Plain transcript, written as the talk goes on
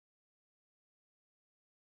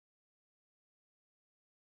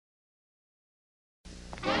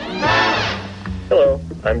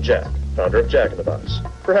I'm Jack, founder of Jack in the Box.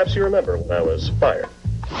 Perhaps you remember when I was fired.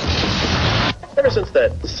 Ever since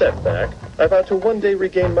that setback, I vowed to one day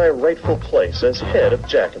regain my rightful place as head of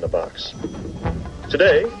Jack in the Box.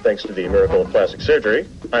 Today, thanks to the miracle of plastic surgery,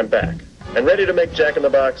 I'm back and ready to make Jack in the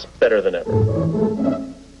Box better than ever.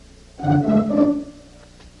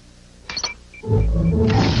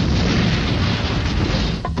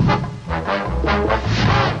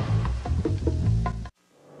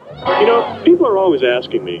 You know, people are always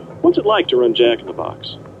asking me, what's it like to run Jack in the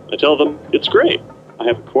Box? I tell them, it's great. I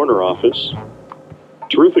have a corner office,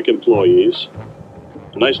 terrific employees,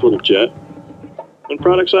 a nice little jet, and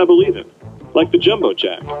products I believe in, like the Jumbo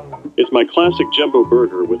Jack. It's my classic jumbo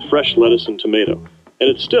burger with fresh lettuce and tomato, and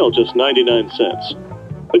it's still just 99 cents.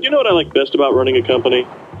 But you know what I like best about running a company?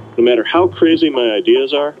 No matter how crazy my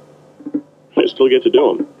ideas are, I still get to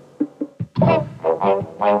do them.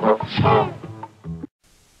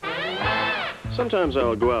 Sometimes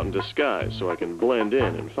I'll go out in disguise so I can blend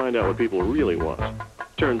in and find out what people really want.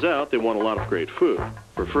 Turns out they want a lot of great food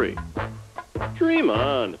for free. Dream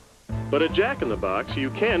on! But at Jack in the Box, you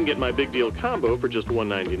can get my big deal combo for just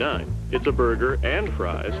 $1.99. It's a burger and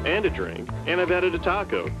fries and a drink, and I've added a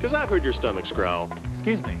taco, because I've heard your stomachs growl.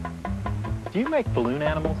 Excuse me, do you make balloon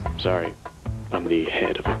animals? Sorry, I'm the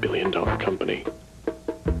head of a billion-dollar company.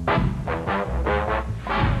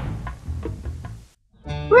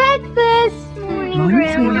 Breakfast! Morning,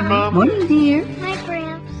 Gramps. Morning, Mom. Morning, dear. Hi,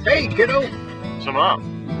 Gramps. Hey, kiddo. So, Mom,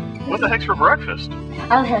 what the heck's for breakfast?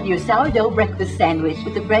 I'll have your sourdough breakfast sandwich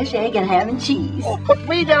with a fresh egg and ham and cheese. Oh, put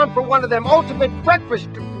me down for one of them ultimate breakfast,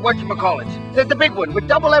 whatchamacallits. The big one with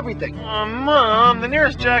double everything. Mom, the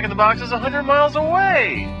nearest Jack in the Box is 100 miles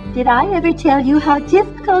away. Did I ever tell you how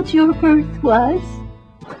difficult your birth was?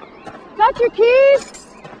 Got your keys?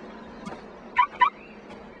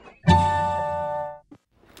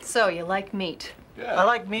 So, you like meat? Yeah. I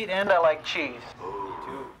like meat and I like cheese.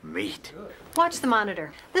 Meat. Watch the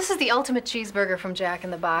monitor. This is the ultimate cheeseburger from Jack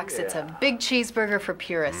in the Box. Yeah. It's a big cheeseburger for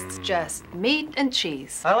purists. Just meat and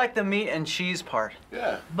cheese. I like the meat and cheese part.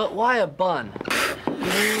 Yeah. But why a bun?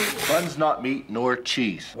 Bun's not meat nor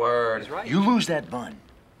cheese. Word. Right. You lose that bun,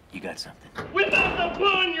 you got something. Without the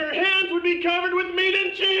bun, your hands would be covered with meat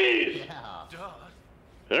and cheese!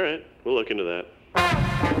 Yeah. All right, we'll look into that.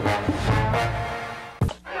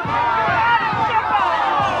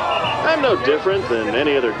 I'm no different than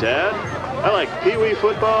any other dad. I like pee-wee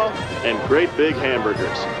football and great big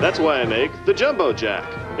hamburgers. That's why I make the Jumbo Jack.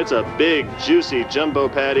 It's a big, juicy jumbo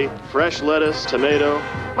patty, fresh lettuce, tomato,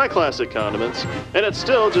 my classic condiments, and it's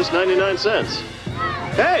still just 99 cents.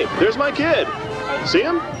 Hey, there's my kid. See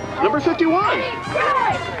him? Number 51.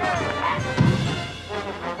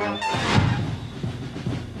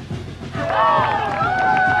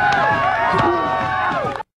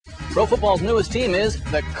 Pro football's newest team is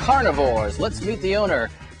the Carnivores. Let's meet the owner.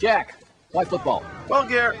 Jack, why football? Well,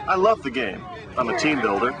 Gare, I love the game. I'm a team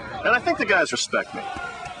builder, and I think the guys respect me.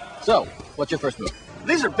 So, what's your first move?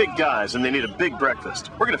 These are big guys, and they need a big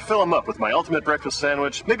breakfast. We're going to fill them up with my ultimate breakfast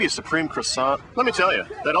sandwich, maybe a supreme croissant. Let me tell you,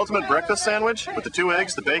 that ultimate breakfast sandwich with the 2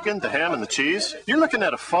 eggs, the bacon, the ham, and the cheese, you're looking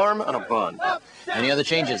at a farm on a bun. Any other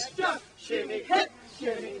changes? Yeah.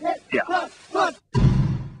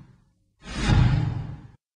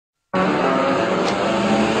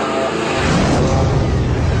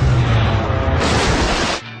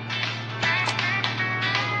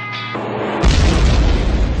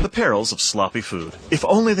 The perils of sloppy food. If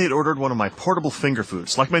only they'd ordered one of my portable finger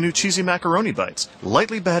foods, like my new cheesy macaroni bites.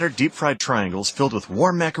 Lightly battered deep-fried triangles filled with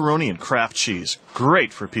warm macaroni and Kraft cheese.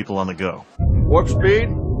 Great for people on the go. Warp speed.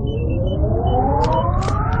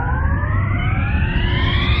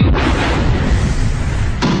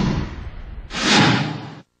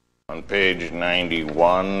 On page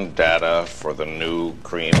 91, data for the new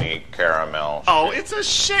creamy caramel. Oh, it's a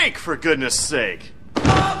shake, for goodness sake.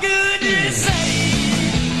 For goodness sake.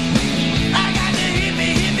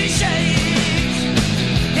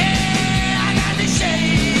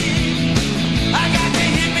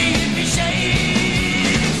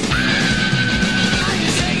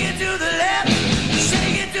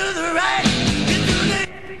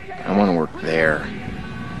 I want to work there.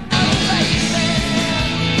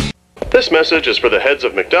 This message is for the heads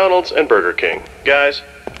of McDonald's and Burger King. Guys,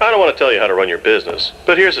 I don't want to tell you how to run your business,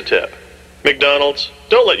 but here's a tip. McDonald's,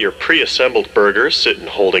 don't let your pre-assembled burgers sit in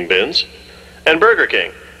holding bins. And Burger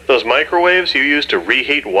King, those microwaves you use to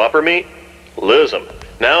reheat Whopper meat, lose them.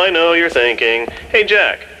 Now I know you're thinking, hey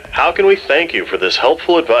Jack, how can we thank you for this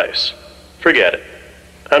helpful advice? Forget it.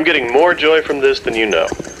 I'm getting more joy from this than you know.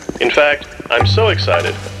 In fact, I'm so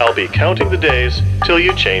excited, I'll be counting the days till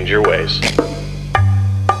you change your ways.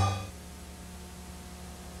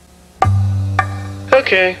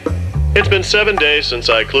 Okay. It's been 7 days since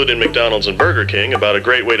I clued in McDonald's and Burger King about a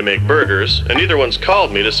great way to make burgers, and neither one's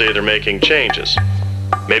called me to say they're making changes.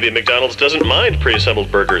 Maybe McDonald's doesn't mind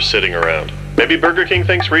pre-assembled burgers sitting around. Maybe Burger King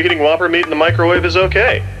thinks reheating Whopper meat in the microwave is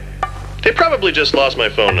okay. They probably just lost my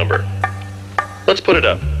phone number. Let's put it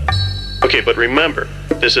up. Okay, but remember,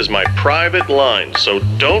 this is my private line, so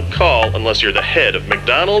don't call unless you're the head of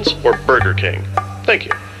McDonald's or Burger King. Thank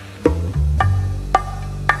you.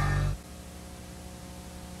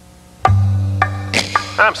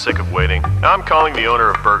 I'm sick of waiting. I'm calling the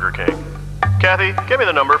owner of Burger King. Kathy, give me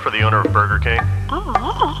the number for the owner of Burger King.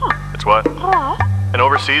 It's what? An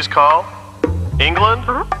overseas call? England?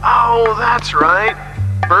 Oh, that's right.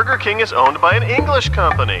 Burger King is owned by an English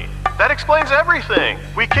company. That explains everything.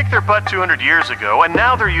 We kicked their butt 200 years ago, and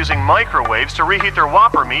now they're using microwaves to reheat their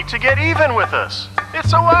Whopper meat to get even with us.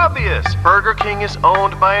 It's so obvious. Burger King is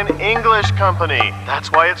owned by an English company.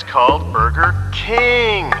 That's why it's called Burger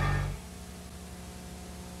King.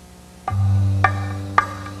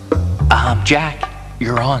 Jack,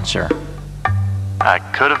 you're on, sir. I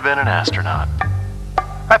could have been an astronaut.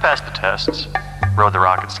 I passed the tests, rode the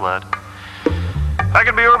rocket sled. I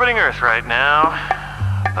could be orbiting Earth right now,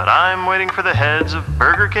 but I'm waiting for the heads of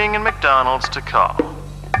Burger King and McDonald's to call.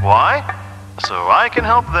 Why? So I can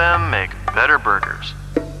help them make better burgers.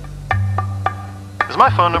 Is my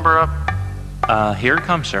phone number up? Here it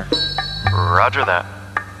comes, sir. Roger that.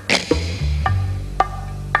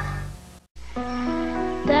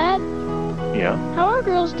 Dad, Yeah? how are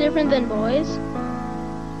girls different than boys?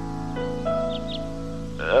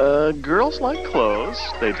 Girls like clothes,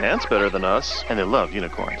 they dance better than us, and they love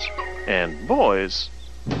unicorns. And boys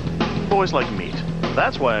like meat.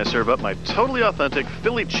 That's why I serve up my totally authentic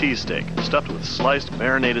Philly cheesesteak, stuffed with sliced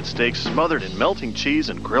marinated steaks smothered in melting cheese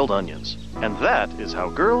and grilled onions. And that is how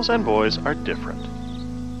girls and boys are different.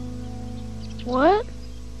 What?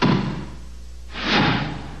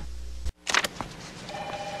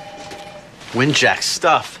 Win Jack's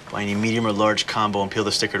stuff. Buy any medium or large combo and peel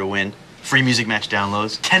the sticker to win. Free Music Match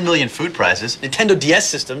downloads, 10 million food prizes, Nintendo DS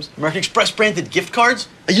systems, American Express branded gift cards,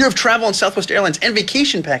 a year of travel on Southwest Airlines and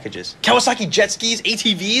vacation packages, Kawasaki jet skis,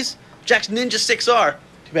 ATVs, Jack's Ninja 6R.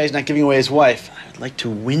 Too bad he's not giving away his wife. I would like to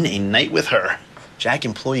win a night with her. Jack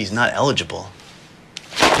employees not eligible.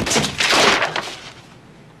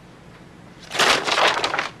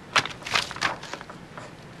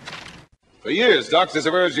 For years, doctors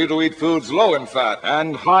have urged you to eat foods low in fat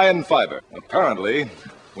and high in fiber. Apparently,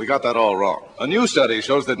 we got that all wrong. A new study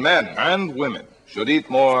shows that men and women should eat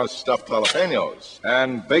more stuffed jalapenos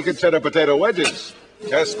and bacon cheddar potato wedges.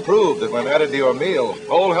 Tests prove that when added to your meal,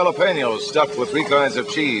 whole jalapenos stuffed with 3 kinds of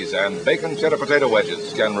cheese and bacon cheddar potato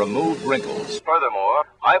wedges can remove wrinkles. Furthermore,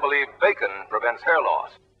 I believe bacon prevents hair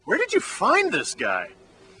loss. Where did you find this guy?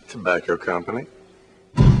 Tobacco company.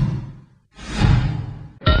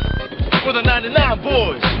 For the 99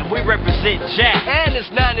 boys, we represent Jack and his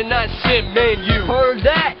 99-cent menu. Heard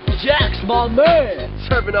that? Jack's my man.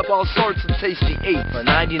 Serving up all sorts of tasty eats for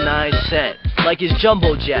 99 cents. Like his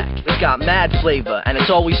Jumbo Jack. It's got mad flavor and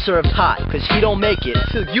it's always served hot, cause he don't make it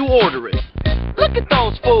till you order it. Look at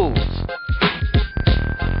those fools.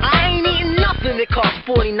 I ain't eating nothing that costs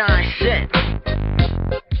 49 cents.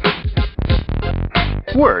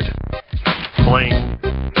 Word. Bling.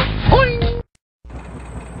 Boing.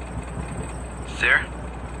 Sir?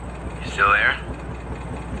 You still there?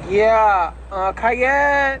 Yeah, can I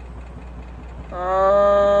get...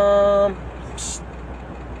 Psst.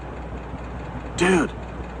 Dude,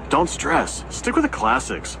 don't stress. Stick with the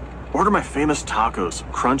classics. Order my famous tacos.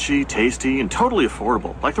 Crunchy, tasty, and totally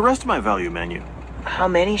affordable, like the rest of my value menu. How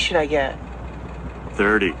many should I get?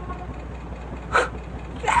 30.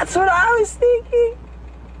 That's what I was thinking.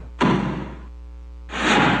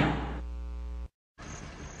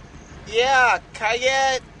 Yeah, can I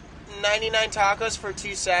get 99 tacos for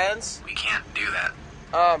 2 cents? We can't do that.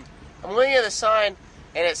 I'm looking at the sign,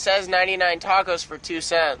 and it says 99 tacos for 2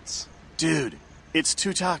 cents. Dude, it's 2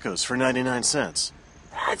 tacos for 99 cents.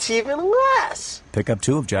 That's even less. Pick up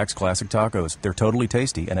 2 of Jack's classic tacos. They're totally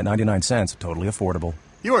tasty, and at 99 cents, totally affordable.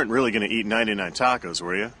 You weren't really going to eat 99 tacos,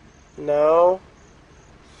 were you? No.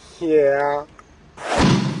 Yeah.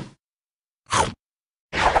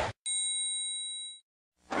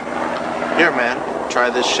 Here, man, try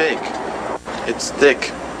this shake. It's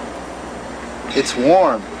thick. It's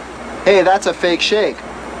warm. Hey, that's a fake shake.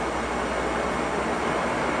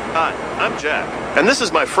 Hi, I'm Jack, and this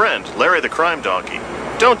is my friend, Larry the Crime Donkey.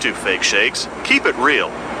 Don't do fake shakes. Keep it real.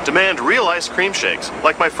 Demand real ice cream shakes,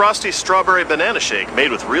 like my Frosty Strawberry Banana Shake made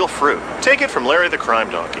with real fruit. Take it from Larry the Crime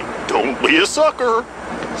Donkey. Don't be a sucker.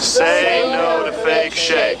 Say no to fake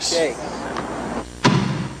shakes.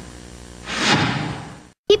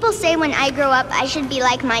 People say when I grow up, I should be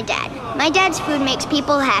like my dad. My dad's food makes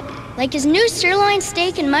people happy. Like his new sirloin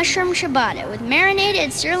steak and mushroom ciabatta with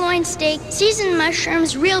marinated sirloin steak, seasoned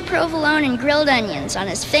mushrooms, real provolone, and grilled onions on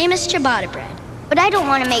his famous ciabatta bread. But I don't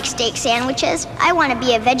want to make steak sandwiches. I want to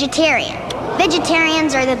be a vegetarian.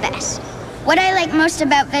 Vegetarians are the best. What I like most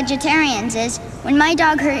about vegetarians is, when my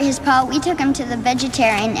dog hurt his paw, we took him to the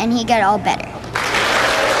vegetarian and he got all better.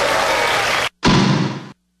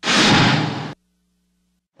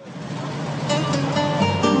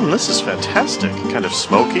 This is fantastic. Kind of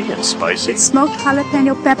smoky and spicy. It's smoked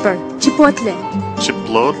jalapeno pepper. Chipotle.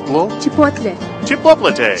 Chipotle? Chipotle.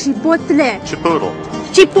 Chipotle. Chipotle. Chipotle.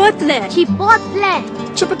 Chipotle. Chipotle.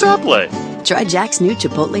 Chipotle. Try Jack's new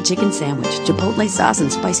Chipotle chicken sandwich. Chipotle sauce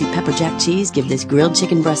and spicy pepper jack cheese give this grilled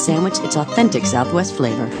chicken breast sandwich its authentic Southwest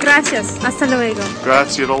flavor. Gracias. Hasta luego.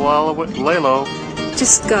 Grazie Lelo.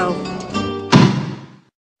 Just go.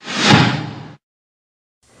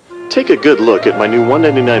 Take a good look at my new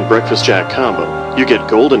 $1.99 Breakfast Jack combo. You get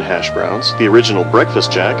golden hash browns, the original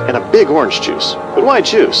Breakfast Jack, and a big orange juice. But why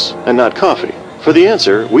juice and not coffee? For the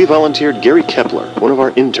answer, we volunteered Gary Kepler, one of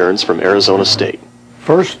our interns from Arizona State.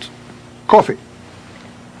 First, coffee.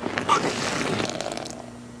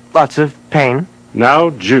 Lots of pain. Now,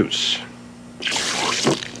 juice.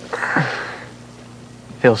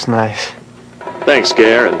 Feels nice. Thanks,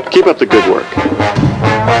 Gare, and keep up the good work.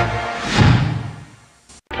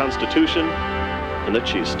 Constitution and the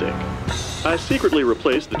cheesesteak. I secretly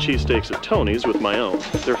replaced the cheesesteaks at Tony's with my own.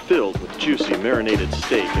 They're filled with juicy marinated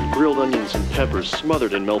steak and grilled onions and peppers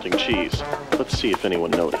smothered in melting cheese. Let's see if anyone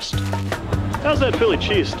noticed. How's that Philly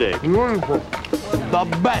cheesesteak? Wonderful.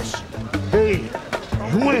 The best. Hey,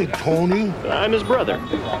 you ain't Tony. I'm his brother,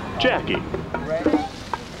 Jackie.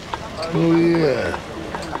 Oh, yeah.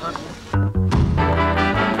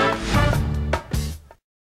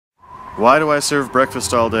 Why do I serve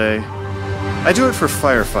breakfast all day? I do it for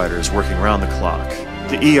firefighters working round the clock,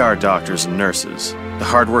 the ER doctors and nurses, the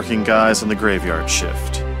hard-working guys on the graveyard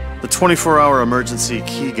shift, the 24-hour emergency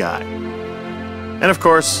key guy. And of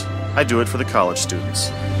course, I do it for the college students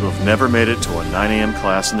who have never made it to a 9 a.m.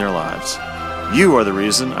 class in their lives. You are the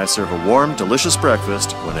reason I serve a warm, delicious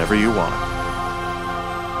breakfast whenever you want it.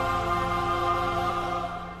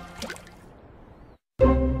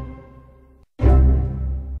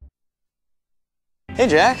 Hey,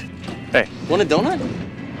 Jack. Hey. Want a donut?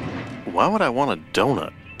 Why would I want a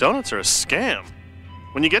donut? Donuts are a scam.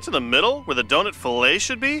 When you get to the middle, where the donut fillet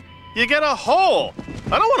should be, you get a hole.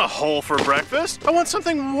 I don't want a hole for breakfast. I want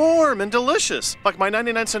something warm and delicious, like my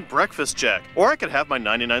 99-cent Breakfast Jack. Or I could have my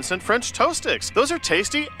 99-cent French toast sticks. Those are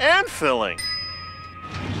tasty and filling.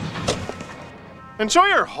 Enjoy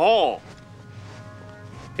your hole.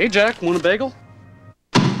 Hey, Jack, want a bagel?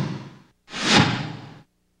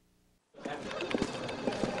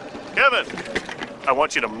 Kevin, I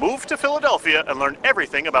want you to move to Philadelphia and learn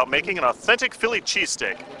everything about making an authentic Philly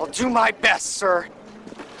cheesesteak. I'll do my best, sir.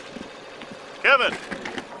 Kevin!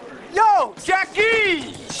 Yo,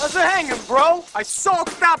 Jackie! How's it hanging, bro? I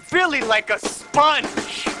soaked up Philly like a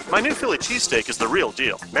sponge. My new Philly cheesesteak is the real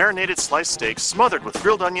deal. Marinated sliced steak smothered with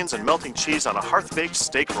grilled onions and melting cheese on a hearth-baked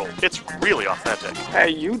steak roll. It's really authentic. How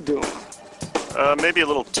you doing? Maybe a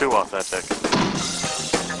little too authentic.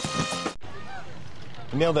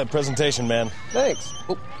 You nailed that presentation, man. Thanks.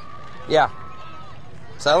 Oh, yeah.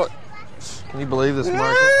 Salad. Can you believe this,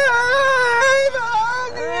 Mark?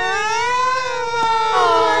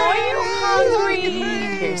 Oh, are you hungry?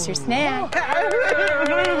 Here's your snack.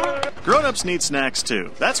 Grown-ups need snacks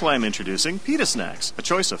too. That's why I'm introducing Pita Snacks, a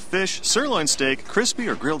choice of fish, sirloin steak, crispy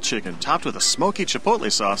or grilled chicken, topped with a smoky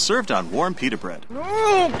chipotle sauce served on warm pita bread.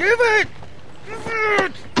 No, give it! Give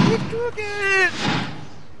it! Give it!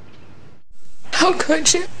 How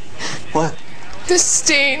could you? What? This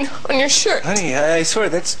stain on your shirt. Honey, I swear,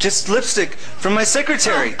 that's just lipstick from my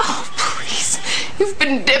secretary. Oh, please. You've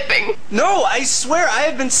been dipping. No, I swear, I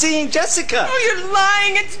have been seeing Jessica. Oh, you're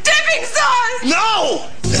lying. It's dipping sauce. No!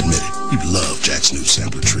 Admit it, you love Jack's new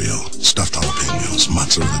sampler trio. Stuffed jalapenos,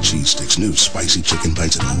 mozzarella cheese sticks, new spicy chicken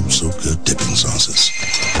bites, and oh so good dipping sauces.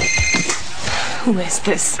 Who is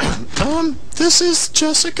this? This is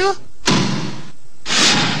Jessica.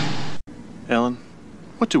 Ellen,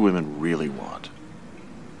 what do women really want?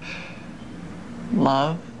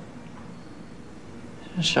 Love.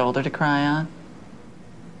 A shoulder to cry on.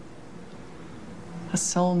 A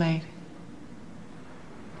soulmate.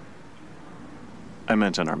 I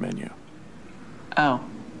meant on our menu. Oh,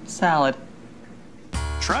 salad.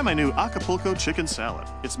 Try my new Acapulco chicken salad.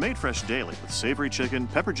 It's made fresh daily with savory chicken,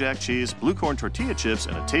 pepper jack cheese, blue corn tortilla chips,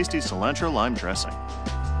 and a tasty cilantro lime dressing.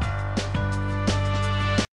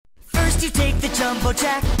 First you take the Jumbo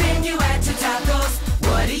Jack, then you add 2 tacos.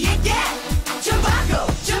 What do you get? Jumbaco,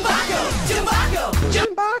 Jumbaco,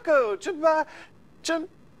 Jumbaco, Jumbaco,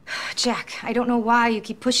 Jack, I don't know why you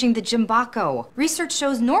keep pushing the Jumbaco. Research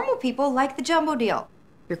shows normal people like the Jumbo deal.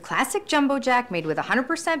 Your classic Jumbo Jack made with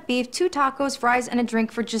 100% beef, 2 tacos, fries, and a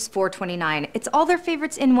drink for just $4.29. It's all their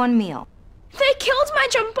favorites in one meal. They killed my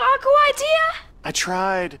Jumbaco idea? I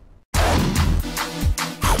tried.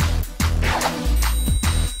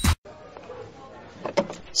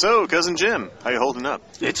 So, Cousin Jim, how you holding up?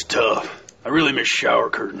 It's tough. I really miss shower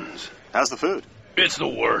curtains. How's the food? It's the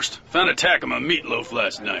worst. Found a tack on my meatloaf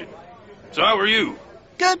last night. So how were you?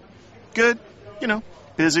 Good. You know,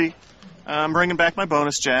 busy. I'm bringing back my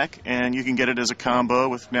bonus Jack, and you can get it as a combo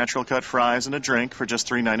with natural cut fries and a drink for just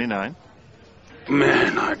 $3.99.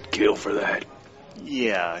 Man, I'd kill for that.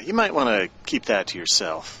 Yeah, you might want to keep that to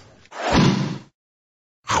yourself.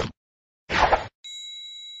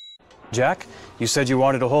 Jack, you said you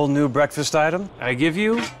wanted a whole new breakfast item? I give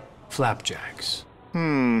you flapjacks.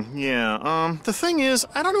 Yeah, the thing is,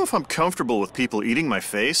 I don't know if I'm comfortable with people eating my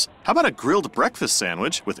face. How about a grilled breakfast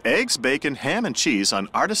sandwich with eggs, bacon, ham, and cheese on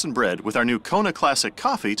artisan bread with our new Kona Classic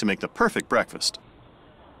coffee to make the perfect breakfast?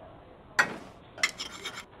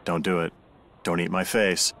 Don't do it. Don't eat my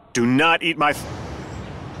face. Do not eat my...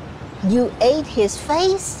 You ate his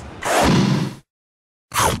face?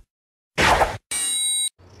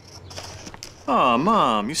 Aw,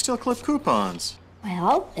 Mom, you still clip coupons.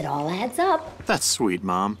 Well, it all adds up. That's sweet,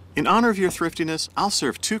 Mom. In honor of your thriftiness, I'll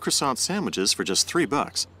serve 2 croissant sandwiches for just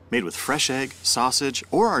 $3, made with fresh egg, sausage,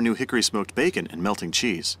 or our new hickory smoked bacon and melting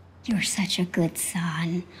cheese. You're such a good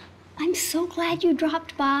son. I'm so glad you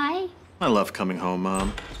dropped by. I love coming home,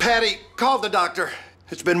 Mom. Patty, call the doctor.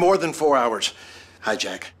 It's been more than 4 hours. Hi,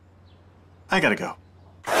 Jack. I gotta go.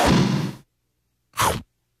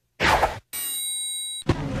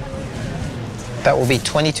 That will be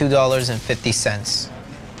 $22.50.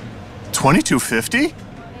 $22.50?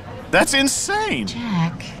 That's insane!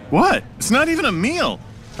 Jack. What? It's not even a meal.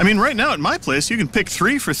 I mean, right now at my place, you can pick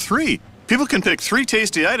 3 for $3. People can pick 3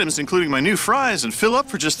 tasty items, including my new fries, and fill up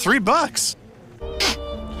for just $3.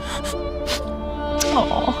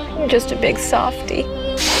 Oh, you're just a big softie.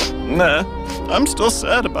 Nah, I'm still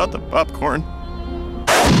sad about the popcorn.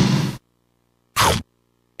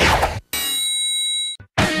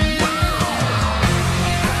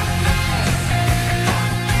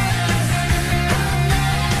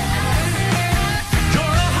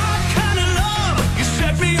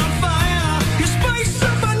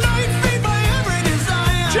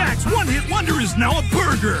 Now a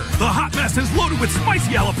burger. The hot mess is loaded with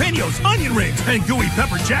spicy jalapenos, onion rings, and gooey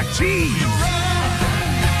pepper jack cheese.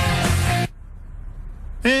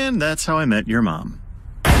 And that's how I met your mom.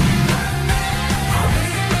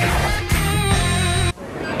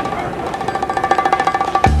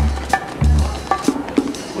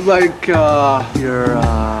 Like, your,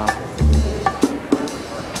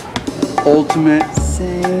 ultimate...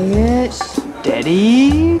 Say it.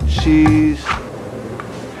 Steady. Cheese...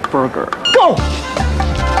 burger. Go!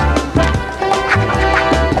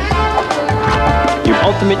 Your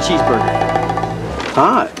ultimate cheeseburger.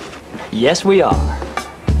 Hot. Yes, we are.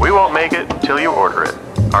 We won't make it till you order it.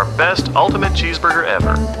 Our best ultimate cheeseburger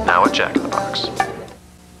ever. Now at Jack in the Box.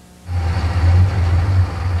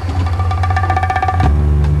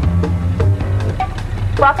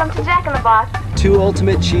 Welcome to Jack in the Box. 2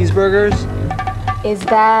 ultimate cheeseburgers? Is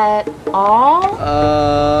that all?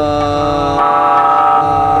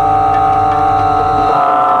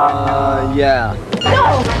 Yeah.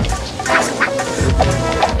 No!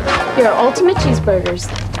 Your ultimate cheeseburgers.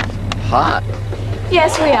 Hot.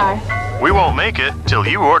 Yes, we are. We won't make it till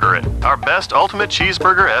you order it. Our best ultimate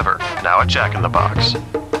cheeseburger ever. Now at Jack in the Box.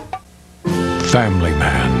 Family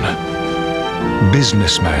man.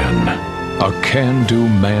 Businessman. A can-do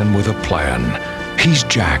man with a plan. He's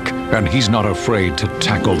Jack, and he's not afraid to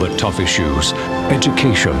tackle the tough issues.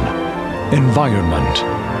 Education. Environment.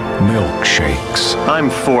 Milkshakes. I'm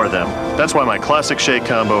for them. That's why my classic shake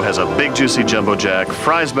combo has a big juicy Jumbo Jack,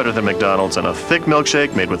 fries better than McDonald's, and a thick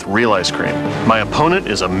milkshake made with real ice cream. My opponent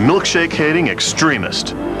is a milkshake-hating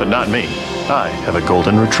extremist, but not me. I have a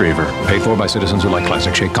golden retriever. Paid for by citizens who like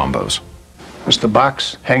classic shake combos. Mr.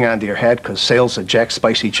 Box, hang on to your hat, because sales of Jack's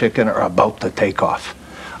Spicy Chicken are about to take off.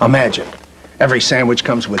 Imagine, every sandwich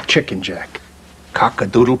comes with Chicken Jack.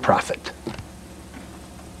 Cock-a-doodle profit.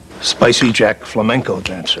 Spicy Jack flamenco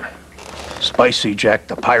dancer. Spicy Jack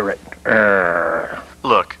the pirate.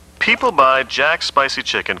 Look, people buy Jack's Spicy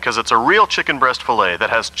Chicken because it's a real chicken breast filet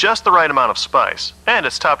that has just the right amount of spice, and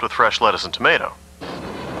it's topped with fresh lettuce and tomato.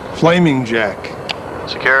 Flaming Jack.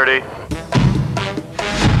 Security.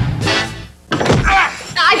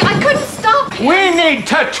 We need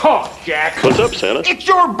to talk, Jack. What's up, Santa? It's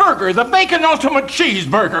your burger, the Bacon Ultimate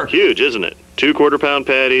Cheeseburger. Huge, isn't it? 2 quarter-pound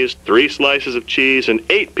patties, 3 slices of cheese, and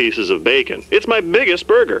 8 pieces of bacon. It's my biggest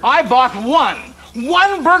burger. I bought one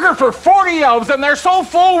burger for 40 elves, and they're so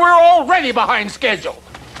full we're already behind schedule.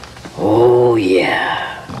 Oh,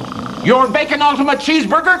 yeah. Your Bacon Ultimate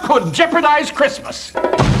Cheeseburger could jeopardize Christmas.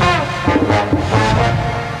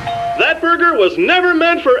 That burger was never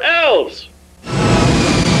meant for elves.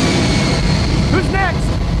 Who's next?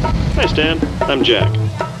 Hi, Stan. I'm Jack.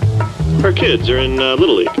 Our kids are in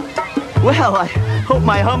Little League. Well, I hope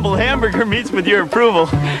my humble hamburger meets with your approval.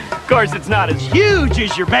 Of course, it's not as huge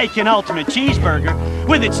as your Bacon Ultimate Cheeseburger,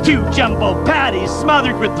 with its 2 jumbo patties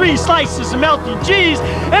smothered with 3 slices of melted cheese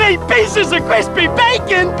and 8 pieces of crispy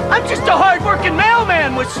bacon. I'm just a hard-working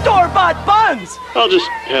mailman with store-bought buns. I'll just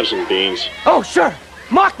have some beans. Oh, sure.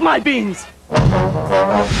 Mock my beans.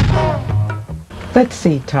 Let's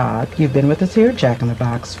see, Todd. You've been with us here at Jack in the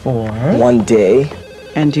Box for 1 day.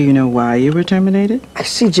 And do you know why you were terminated? I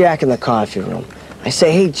see Jack in the coffee room. I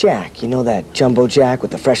say, hey, Jack, you know that Jumbo Jack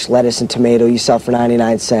with the fresh lettuce and tomato you sell for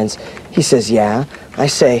 99 cents? He says, yeah. I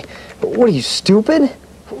say, what are you, stupid?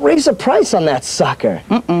 Raise the price on that sucker.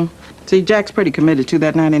 See, Jack's pretty committed to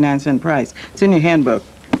that 99-cent price. It's in your handbook.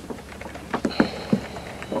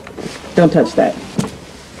 Don't touch that.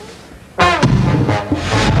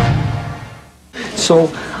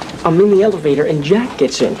 So I'm in the elevator and Jack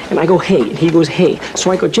gets in and I go, hey, and he goes, hey.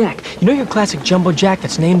 So I go, Jack, you know your classic Jumbo Jack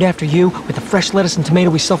that's named after you with the fresh lettuce and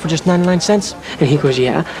tomato we sell for just 99 cents? And he goes,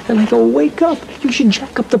 yeah. And I go, wake up. You should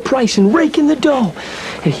jack up the price and rake in the dough.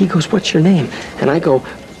 And he goes, what's your name? And I go,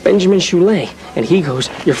 Benjamin Choulet. And he goes,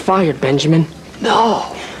 you're fired, Benjamin. No.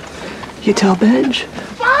 You tell Benj?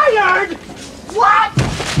 Fired? What?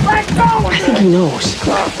 Let go! I think he knows.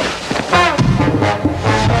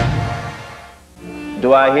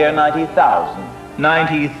 Do I hear 90,000?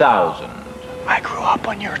 90,000. I grew up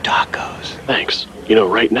on your tacos. Thanks. You know,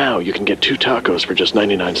 right now, you can get 2 tacos for just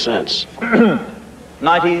 99 cents.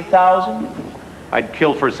 90,000? I'd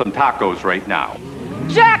kill for some tacos right now.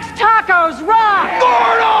 Jack's Tacos rock!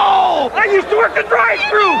 Gordo! I used to work the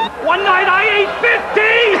drive-thru. One night I ate 50!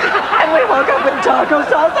 And we woke up with taco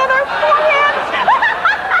sauce on our foreheads.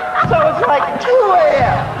 So it's like 2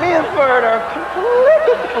 a.m. Me and Ferd are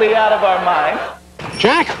completely out of our minds.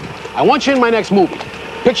 Jack, I want you in my next movie.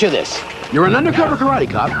 Picture this. You're an undercover karate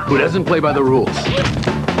cop who doesn't play by the rules.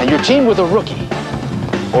 And you're teamed with a rookie,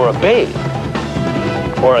 or a babe,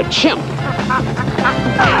 or a chimp.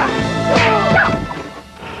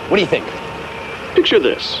 What do you think? Picture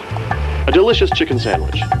this. A delicious chicken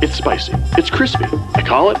sandwich. It's spicy. It's crispy. I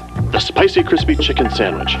call it the Spicy Crispy Chicken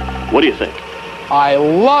Sandwich. What do you think? I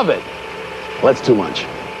love it. Well, that's too much.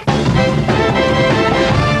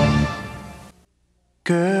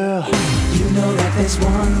 Girl, you know that there's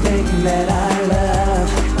one thing that I love,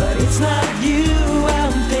 but it's not you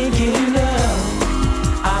I'm thinking of.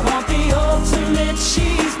 I want the ultimate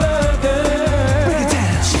cheeseburger. Break it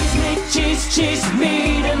down. Cheese meat, cheese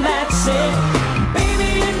meat, and that's it.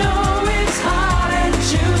 Baby, you know it's hot and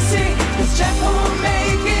juicy, 'cause Jack won't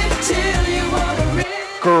make it till you order it.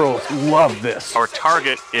 Girls love this. Our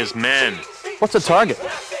target is men. What's the target?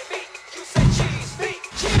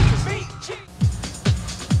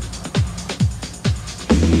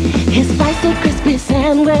 His spicy crispy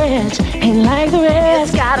sandwich ain't like the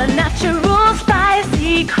rest. It's got a natural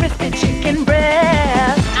spicy crispy chicken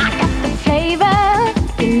breast. I got the flavor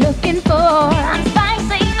you're looking for. I'm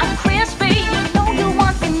spicy, I'm crispy, you know you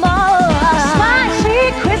want some more.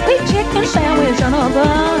 Spicy crispy chicken sandwich on a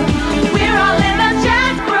bun. We're all in a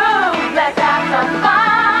Jack groove, let's have some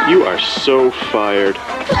fun. You are so fired.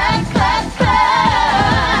 Clap, clap, clap.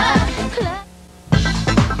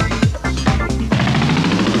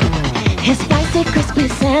 His spicy crispy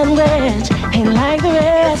sandwich ain't like the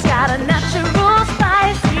rest. Got a natural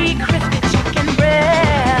spicy crispy chicken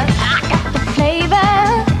breast. I got the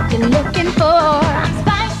flavor you're looking for. I'm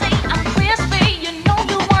spicy, I'm crispy, you know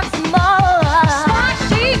you want some more.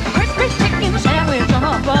 Spicy crispy chicken sandwich on a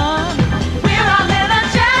bun. We're all in a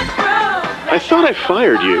Jack groove. I thought I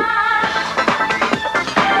fired you.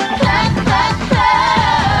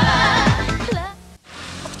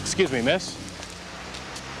 Excuse me, miss.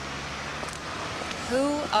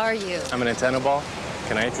 Who are you? I'm an antenna ball.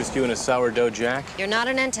 Can I interest you in a sourdough jack? You're not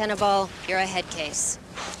an antenna ball, you're a head case.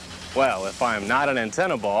 Well, if I'm not an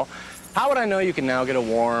antenna ball, how would I know you can now get a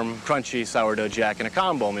warm, crunchy sourdough jack in a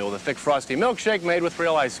combo meal with a thick, frosty milkshake made with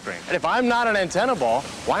real ice cream? And if I'm not an antenna ball,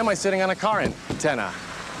 why am I sitting on a car antenna?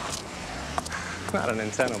 Not an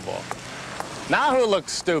antenna ball. Now who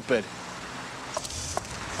looks stupid?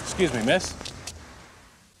 Excuse me, miss.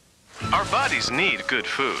 Our bodies need good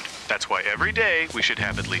food. That's why every day we should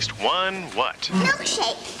have at least one what?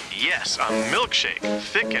 Milkshake. Yes, a milkshake.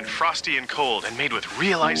 Thick and frosty and cold and made with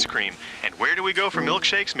real ice cream. And where do we go for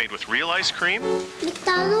milkshakes made with real ice cream?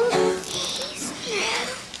 McDonald's.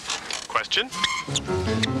 Question?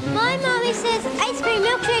 My mommy says ice cream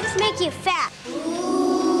milkshakes make you fat.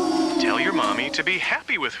 Tell your mommy to be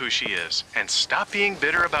happy with who she is and stop being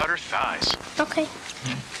bitter about her thighs. Okay.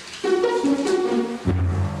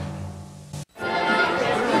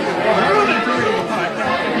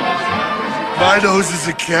 My nose is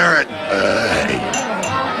a carrot.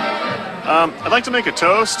 I'd like to make a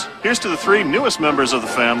toast. Here's to the 3 newest members of the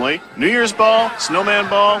family: New Year's Ball, Snowman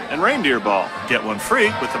Ball, and Reindeer Ball. Get one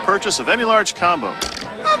free with the purchase of any large combo.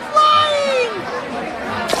 I'm flying!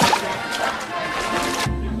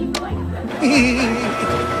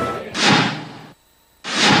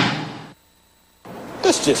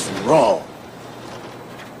 That's just wrong.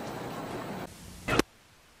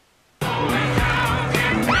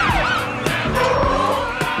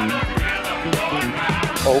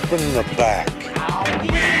 Open the back.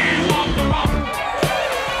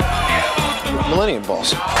 Millennium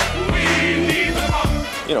balls.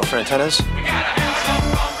 You know, for antennas.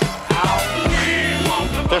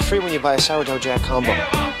 They're free when you buy a Sourdough Jack combo.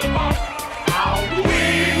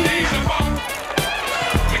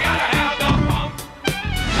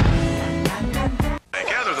 I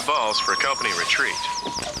gather the balls for a company retreat.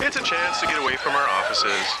 It's a chance to get away from our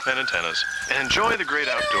offices and antennas and enjoy the great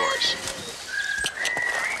outdoors.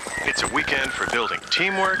 It's a weekend for building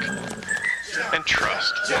teamwork and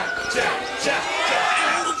trust.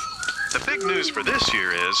 The big news for this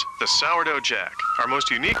year is the Sourdough Jack, our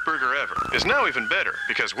most unique burger ever, is now even better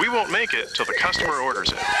because we won't make it till the customer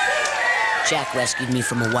orders it. Jack rescued me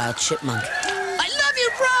from a wild chipmunk. I love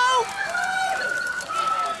you,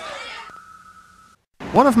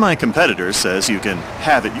 bro! One of my competitors says you can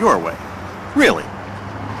have it your way. Really?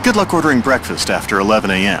 Good luck ordering breakfast after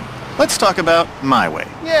 11 a.m. Let's talk about my way.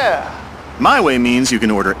 Yeah. My way means you can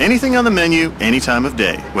order anything on the menu any time of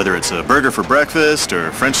day, whether it's a burger for breakfast or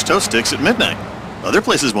French toast sticks at midnight. Other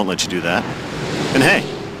places won't let you do that. And hey,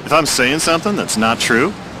 if I'm saying something that's not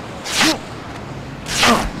true,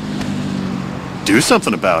 do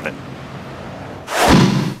something about it.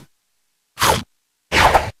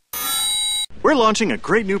 We're launching a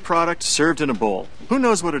great new product served in a bowl. Who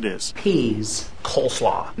knows what it is? Peas.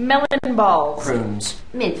 Coleslaw. Melon balls. Prunes.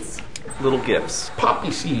 Mints. Little gifts.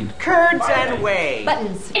 Poppy seed. Curds and whey.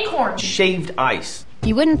 Buttons. Acorn. Shaved ice.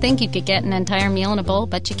 You wouldn't think you could get an entire meal in a bowl,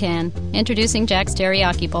 but you can. Introducing Jack's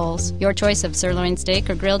Teriyaki Bowls. Your choice of sirloin steak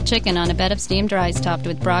or grilled chicken on a bed of steamed rice topped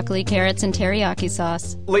with broccoli, carrots, and teriyaki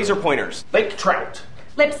sauce. Laser pointers. Baked trout.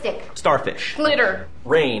 Lipstick. Starfish. Glitter.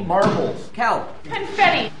 Rain. Marbles. Kelp.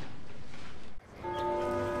 Confetti.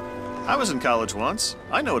 I was in college once.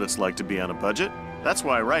 I know what it's like to be on a budget. That's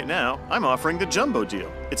why right now, I'm offering the Jumbo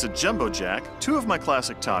Deal. It's a Jumbo Jack, 2 of my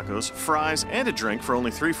classic tacos, fries, and a drink for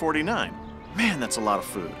only $3.49. Man, that's a lot of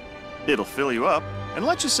food. It'll fill you up and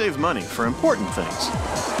let you save money for important things.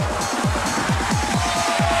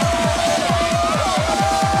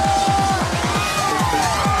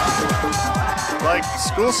 Like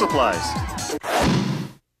school supplies.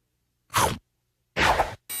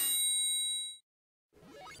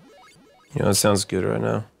 You know, it sounds good right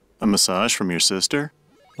now. A massage from your sister?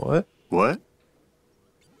 What? What?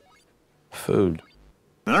 Food.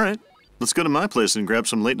 All right. Let's go to my place and grab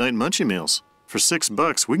some late-night munchie meals. For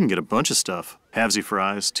 $6, we can get a bunch of stuff. Halvesy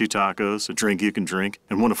fries, 2 tacos, a drink you can drink,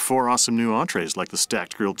 and one of 4 awesome new entrees like the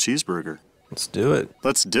stacked grilled cheeseburger. Let's do it.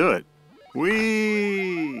 Let's do it.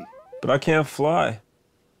 Whee! But I can't fly.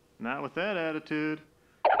 Not with that attitude.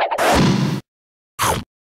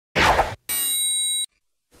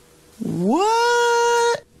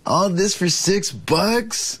 What? All this for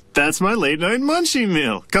 $6? That's my late-night munchie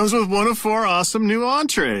meal. Comes with one of 4 awesome new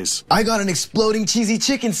entrees. I got an exploding cheesy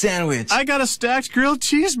chicken sandwich. I got a stacked grilled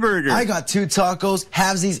cheeseburger. I got 2 tacos,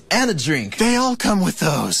 halvesies, and a drink. They all come with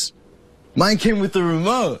those. Mine came with the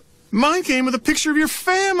remote. Mine came with a picture of your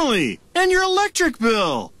family and your electric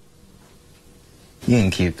bill. You can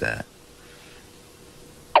keep that.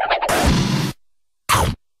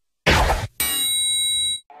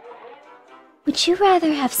 Would you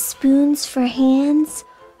rather have spoons for hands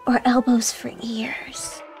or elbows for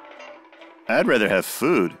ears? I'd rather have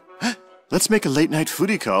food. Let's make a late-night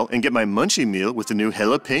foodie call and get my munchie meal with the new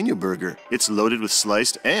jalapeno burger. It's loaded with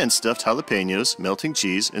sliced and stuffed jalapenos, melting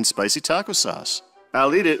cheese, and spicy taco sauce.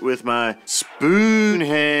 I'll eat it with my spoon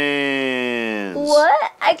hands.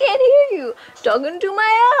 What? I can't hear you. Talking to my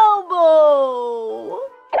elbow.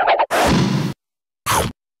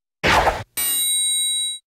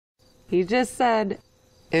 He just said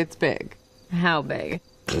it's big. How big?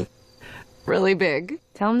 Really big.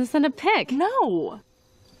 Tell him to send a pic. No.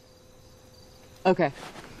 Okay.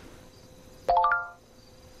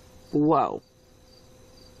 Whoa.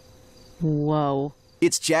 Whoa.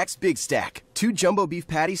 It's Jack's Big Stack. 2 jumbo beef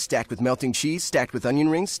patties stacked with melting cheese, stacked with onion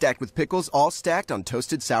rings, stacked with pickles, all stacked on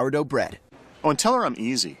toasted sourdough bread. Oh, and tell her I'm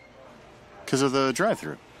easy. Because of the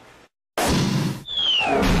drive-thru.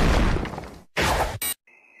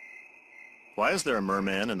 Why is there a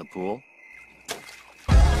merman in the pool?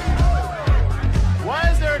 Why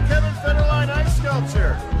is there a Kevin Federline ice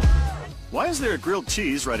sculpture? Why is there a grilled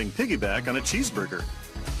cheese riding piggyback on a cheeseburger?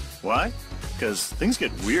 Why? Because things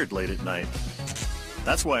get weird late at night.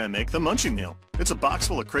 That's why I make the Munchie Meal. It's a box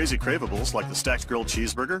full of crazy cravables like the stacked grilled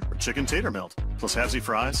cheeseburger or chicken tater melt, plus halvesy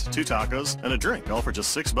fries, 2 tacos, and a drink, all for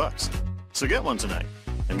just $6. So get one tonight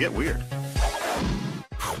and get weird.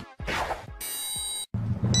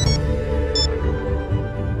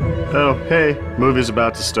 Oh, hey, movie's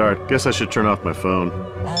about to start. Guess I should turn off my phone.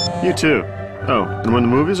 You too. Oh, and when the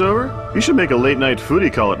movie's over, you should make a late-night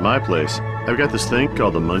foodie call at my place. I've got this thing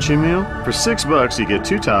called the Munchie Meal. For $6, you get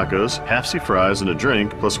 2 tacos, halfsy fries, and a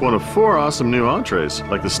drink, plus one of 4 awesome new entrees,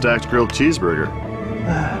 like the stacked grilled cheeseburger.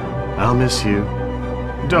 I'll miss you.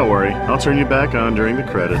 Don't worry, I'll turn you back on during the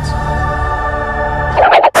credits.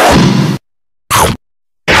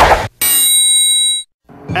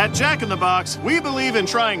 At Jack in the Box, we believe in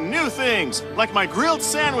trying new things, like my grilled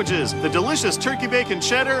sandwiches, the delicious turkey bacon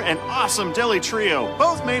cheddar, and awesome deli trio,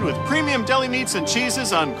 both made with premium deli meats and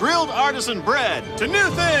cheeses on grilled artisan bread. To new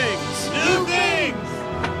things! New things!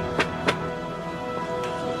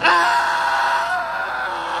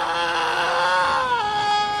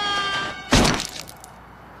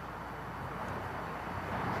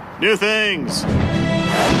 New things!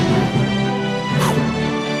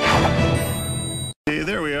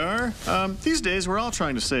 There we are. These days we're all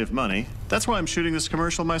trying to save money. That's why I'm shooting this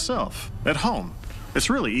commercial myself, at home. It's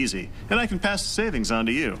really easy, and I can pass the savings on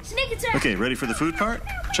to you. Sneak attack! Okay, ready for the food part?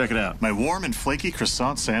 Check it out. My warm and flaky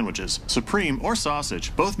croissant sandwiches, supreme or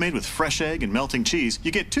sausage, both made with fresh egg and melting cheese.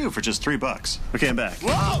 You get 2 for just $3. Okay, I'm back.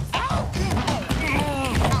 Whoa!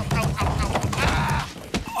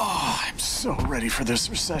 Oh, I'm so ready for this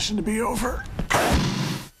recession to be over.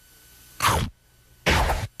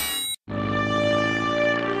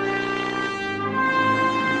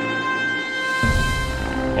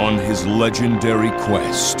 On his legendary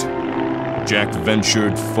quest, Jack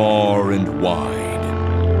ventured far and wide.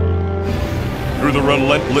 Through the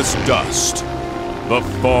relentless dust, the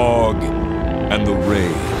fog, and the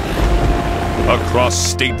rain. Across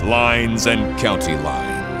state lines and county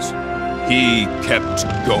lines, he kept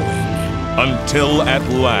going. Until at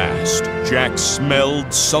last, Jack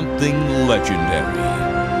smelled something legendary.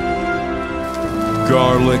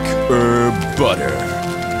 Garlic herb butter.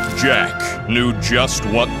 Jack knew just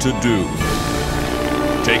what to do.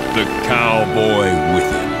 Take the cowboy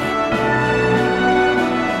with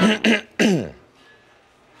him.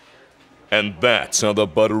 And that's how the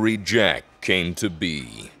Buttery Jack came to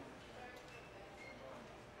be.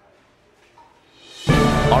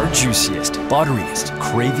 Our juiciest, butteriest,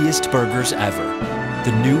 craviest burgers ever.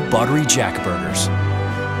 The new Buttery Jack Burgers.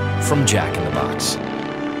 From Jack in the Box.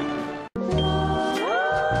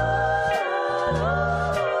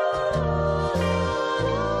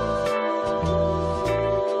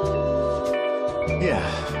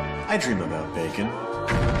 Yeah, I dream about bacon.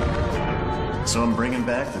 So I'm bringing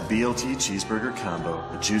back the BLT Cheeseburger Combo,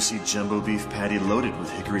 a juicy jumbo beef patty loaded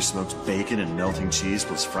with hickory smoked bacon and melting cheese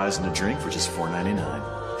plus fries and a drink for just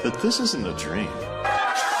 $4.99. But this isn't a dream.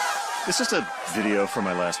 It's just a video from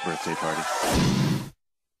my last birthday party.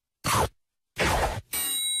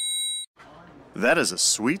 That is a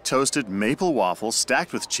sweet toasted maple waffle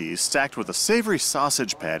stacked with cheese, stacked with a savory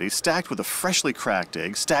sausage patty, stacked with a freshly cracked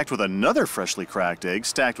egg, stacked with another freshly cracked egg,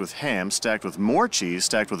 stacked with ham, stacked with more cheese,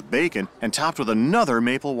 stacked with bacon, and topped with another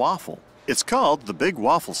maple waffle. It's called the Big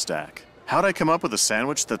Waffle Stack. How'd I come up with a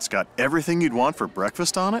sandwich that's got everything you'd want for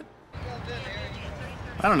breakfast on it?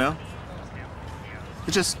 I don't know.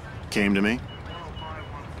 It just came to me.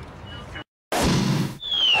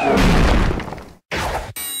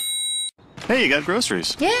 Hey, you got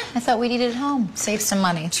groceries. Yeah, I thought we'd eat at home. Save some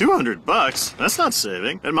money. $200? That's not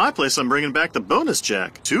saving. At my place, I'm bringing back the Bonus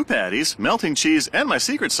Jack. 2 patties, melting cheese, and my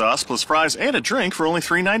secret sauce, plus fries and a drink for only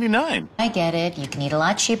 $3.99. I get it. You can eat a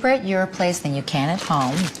lot cheaper at your place than you can at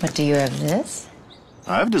home. But do you have this?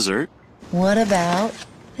 I have dessert. What about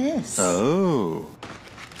this? Oh.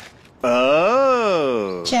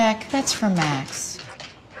 Oh. Jack, that's for Max.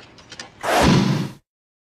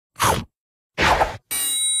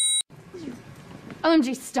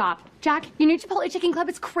 OMG, stop. Jack, your new Chipotle Chicken Club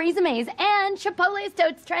is crazy maze, and Chipotle is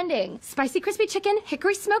totes trending. Spicy crispy chicken,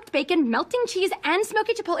 hickory smoked bacon, melting cheese, and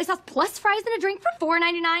smoky Chipotle sauce, plus fries and a drink for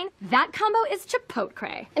 $4.99. That combo is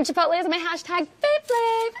Chipotle. And Chipotle is my hashtag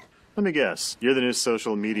FaveFlave. Let me guess. You're the new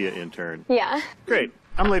social media intern. Yeah. Great.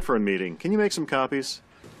 I'm late for a meeting. Can you make some copies?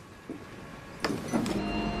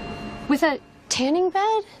 With a tanning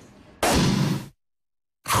bed?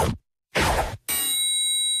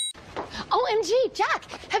 OMG, Jack,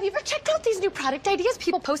 have you ever checked out these new product ideas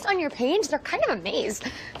people post on your page? They're kind of amazing.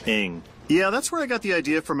 Ing. Yeah, that's where I got the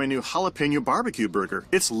idea for my new jalapeno barbecue burger.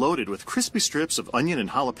 It's loaded with crispy strips of onion and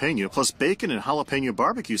jalapeno, plus bacon and jalapeno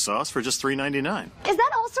barbecue sauce for just $3.99. Is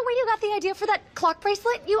that also where you got the idea for that clock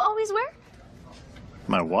bracelet you always wear?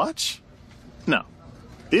 My watch? No.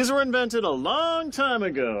 These were invented a long time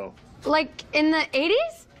ago. Like in the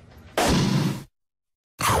 80s?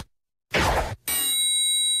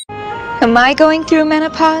 Am I going through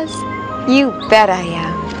menopause? You bet I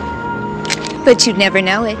am. But you'd never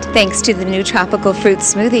know it, thanks to the new tropical fruit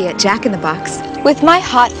smoothie at Jack in the Box. With my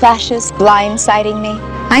hot flashes blindsiding me,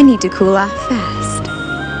 I need to cool off fast.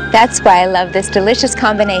 That's why I love this delicious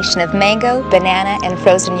combination of mango, banana, and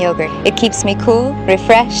frozen yogurt. It keeps me cool,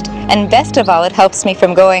 refreshed, and best of all, it helps me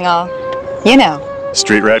from going all, you know.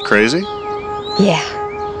 Street rat crazy? Yeah.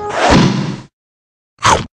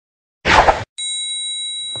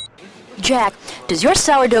 Jack, does your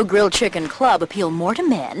sourdough grilled chicken club appeal more to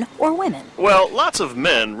men or women? Well, lots of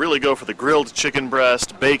men really go for the grilled chicken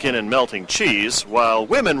breast, bacon, and melting cheese, while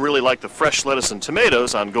women really like the fresh lettuce and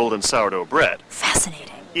tomatoes on golden sourdough bread.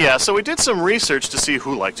 Fascinating. Yeah, so we did some research to see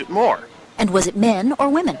who liked it more. And was it men or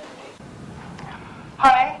women?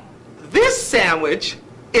 Honey, this sandwich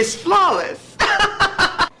is flawless.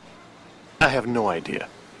 I have no idea.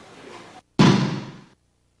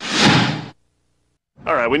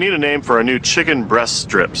 All right, we need a name for our new chicken breast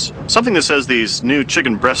strips. Something that says these new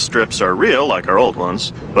chicken breast strips are real, like our old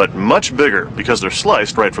ones, but much bigger because they're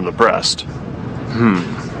sliced right from the breast.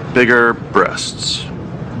 Bigger breasts.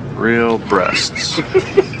 Real breasts.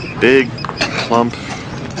 Big, plump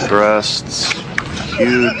breasts.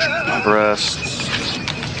 Huge breasts.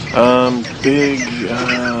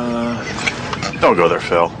 Don't go there,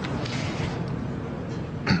 Phil.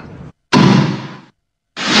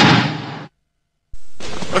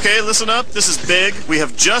 Okay, listen up. This is big. We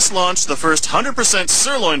have just launched the first 100%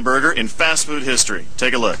 sirloin burger in fast food history.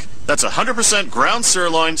 Take a look. That's 100% ground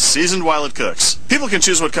sirloin, seasoned while it cooks. People can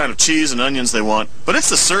choose what kind of cheese and onions they want, but it's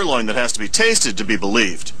the sirloin that has to be tasted to be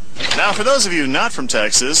believed. Now, for those of you not from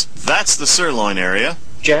Texas, that's the sirloin area.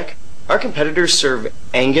 Jack, our competitors serve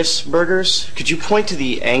Angus burgers. Could you point to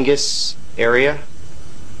the Angus area?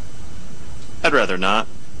 I'd rather not.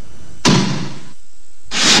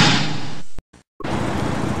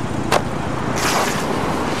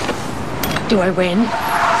 Do I win?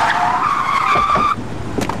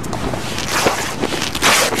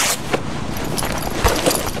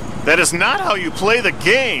 That is not how you play the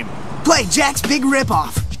game. Play Jack's Big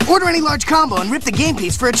Rip-Off. Order any large combo and rip the game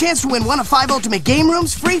piece for a chance to win one of 5 ultimate game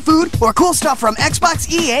rooms, free food, or cool stuff from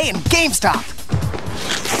Xbox, EA, and GameStop.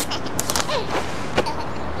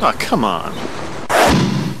 Oh, come on.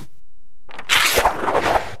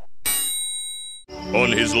 On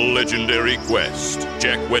his legendary quest,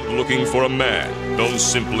 Jack went looking for a man known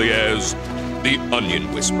simply as the Onion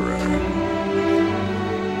Whisperer.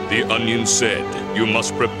 The Onion said, "You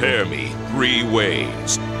must prepare me 3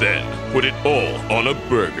 ways, then put it all on a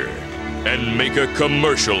burger and make a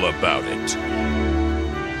commercial about it."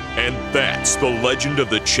 And that's the legend of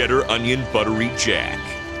the Cheddar Onion Buttery Jack.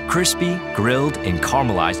 Crispy, grilled, and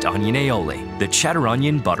caramelized onion aioli. The Cheddar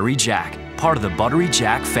Onion Buttery Jack, part of the Buttery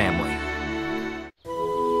Jack family.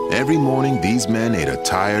 Every morning, these men ate a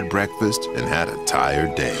tired breakfast and had a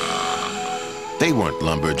tired day. They weren't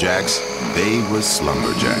lumberjacks, they were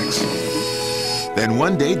slumberjacks. Then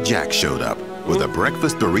one day, Jack showed up with a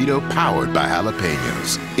breakfast burrito powered by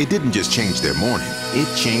jalapenos. It didn't just change their morning,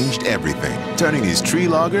 it changed everything, turning these tree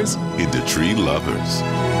loggers into tree lovers.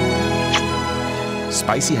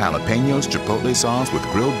 Spicy jalapenos, chipotle sauce with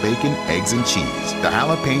grilled bacon, eggs, and cheese. The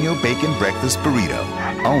Jalapeno Bacon Breakfast Burrito,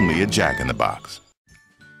 only at Jack in the Box.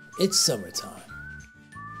 It's summertime.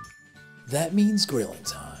 That means grilling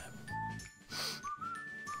time.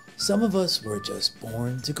 Some of us were just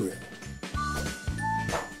born to grill.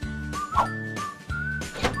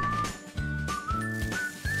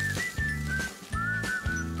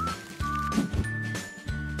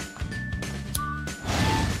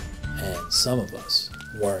 And some of us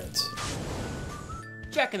weren't.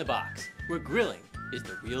 Jack in the Box, where grilling is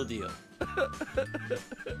the real deal.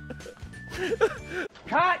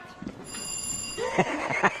 Cut!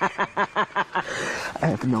 I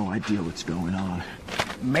have no idea what's going on.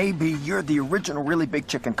 Maybe you're the original really big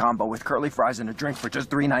chicken combo with curly fries and a drink for just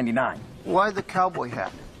 $3.99. Why the cowboy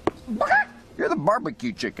hat? You're the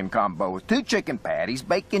barbecue chicken combo with 2 chicken patties,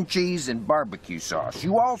 bacon, cheese, and barbecue sauce.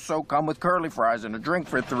 You also come with curly fries and a drink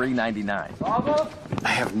for $3.99. I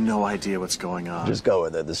have no idea what's going on. Just go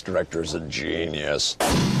with it. This director's a genius.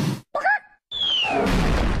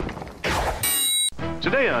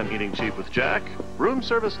 Today on Eating Cheap with Jack, room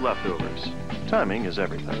service leftovers. Timing is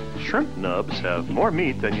everything. Shrimp nubs have more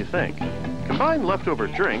meat than you think. Combine leftover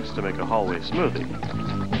drinks to make a hallway smoothie.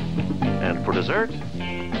 And for dessert,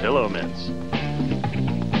 pillow mints.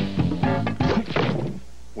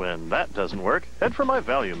 When that doesn't work, head for my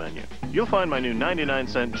value menu. You'll find my new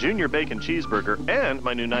 99-cent Junior Bacon Cheeseburger and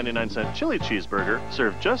my new 99-cent Chili Cheeseburger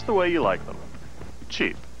served just the way you like them.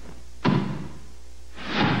 Cheap.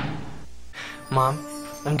 Mom,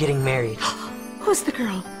 I'm getting married. Who's the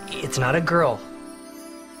girl? It's not a girl.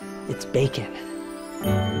 It's Bacon.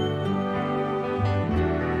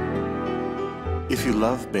 If you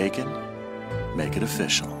love bacon, make it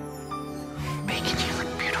official. Bacon, you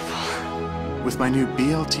look beautiful. With my new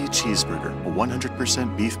BLT Cheeseburger, a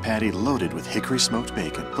 100% beef patty loaded with hickory smoked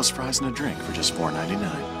bacon, plus fries and a drink for just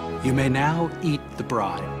 $4.99. You may now eat the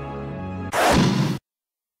bride.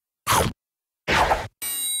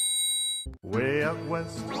 Way out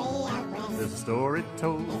west, there's a story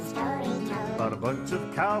told about a bunch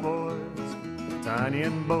of cowboys, tiny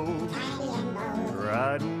and bold,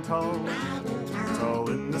 riding tall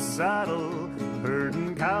in the saddle,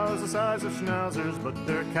 herding cows the size of schnauzers, but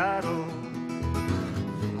they're cattle.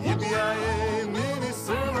 Yippee-yi-yay, mini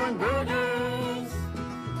sirloin burgers.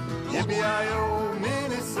 Yippee-yi-yo,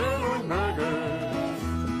 mini sirloin burgers.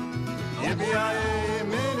 Yippee-yi-yay,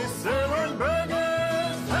 mini sirloin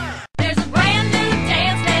burgers. There's a brand new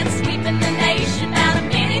dance that's sweeping the nation. About a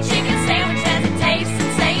mini chicken sandwich has a taste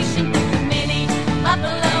sensation. The mini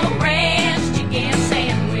Buffalo Ranch chicken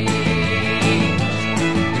sandwich.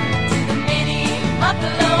 The mini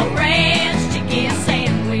Buffalo Ranch chicken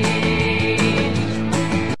sandwich.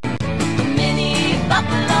 The mini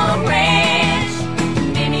Buffalo Ranch.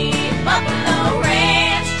 Mini Buffalo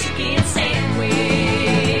Ranch chicken sandwich.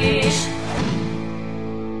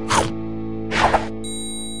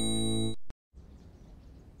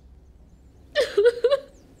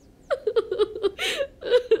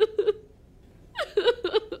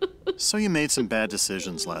 So you made some bad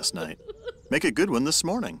decisions last night. Make a good one this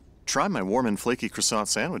morning. Try my warm and flaky croissant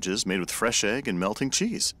sandwiches made with fresh egg and melting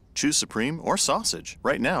cheese. Choose supreme or sausage.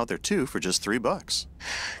 Right now, they're 2 for just $3.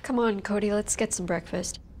 Come on, Cody, let's get some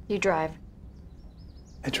breakfast. You drive.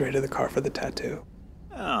 I traded the car for the tattoo.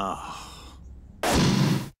 Oh.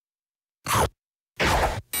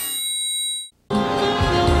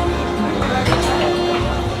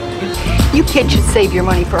 You kids should save your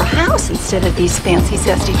money for a house instead of these fancy,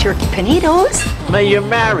 zesty turkey panitos. May your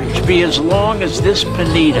marriage be as long as this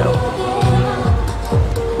panito.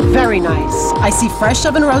 Very nice. I see fresh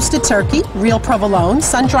oven roasted turkey, real provolone,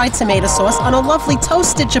 sun-dried tomato sauce on a lovely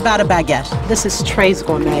toasted ciabatta baguette. This is Trey's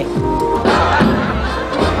Gourmet.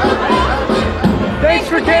 Thanks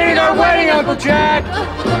for catering our wedding, Uncle Jack!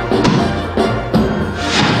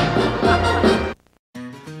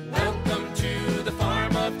 Welcome to the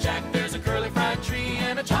farm of Jack. There's a curly fried tree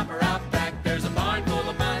and a chopper out back. There's a barn full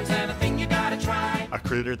of buns and a thing you gotta try. A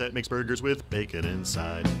critter that makes burgers with bacon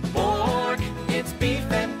inside. Pork, it's beef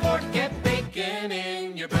and pork. Get bacon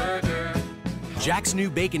in your burger. Jack's new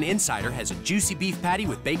Bacon Insider has a juicy beef patty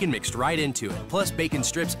with bacon mixed right into it, plus bacon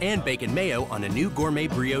strips and bacon mayo on a new gourmet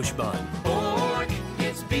brioche bun. Pork,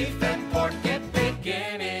 it's beef and pork. Get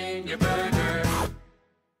bacon in your burger.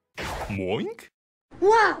 Moink?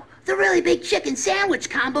 Wow, the really big chicken sandwich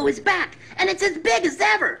combo is back, and it's as big as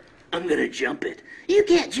ever. I'm gonna jump it. You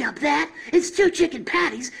can't jump that. It's 2 chicken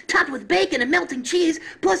patties topped with bacon and melting cheese,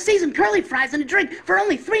 plus seasoned curly fries and a drink for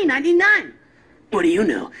only $3.99. What do you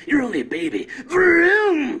know? You're only a baby.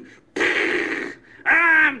 Vroom!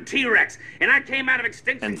 I'm T-Rex, and I came out of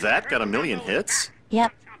extinction. And that got 1 million hits?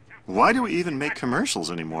 Yep. Why do we even make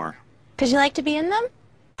commercials anymore? Because you like to be in them?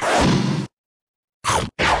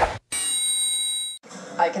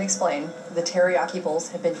 I can explain. The teriyaki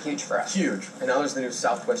bowls have been huge for us. Huge. And now there's the new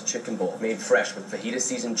Southwest Chicken Bowl, made fresh with fajita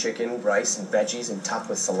seasoned chicken, rice, and veggies, and topped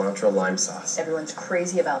with cilantro lime sauce. Everyone's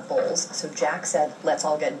crazy about bowls, so Jack said, let's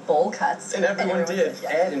all get bowl cuts. And everyone did.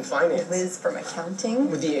 Ed in finance. Liz from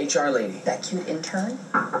accounting. With the HR lady. That cute intern.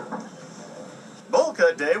 Bowl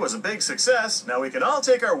cut day was a big success. Now we can all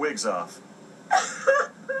take our wigs off.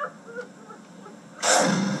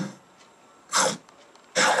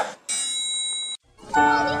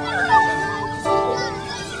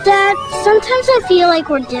 Sometimes I feel like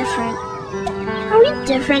we're different. Are we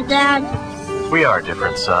different, Dad? We are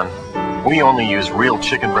different, son. We only use real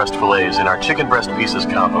chicken breast fillets in our chicken breast pieces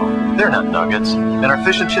combo. They're not nuggets. And our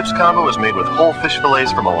fish and chips combo is made with whole fish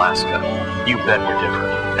fillets from Alaska. You bet we're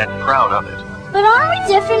different, and proud of it. But aren't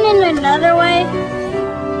we different in another way?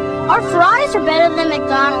 Our fries are better than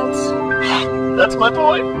McDonald's. That's my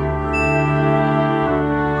point.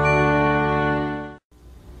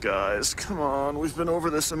 Guys, come on. We've been over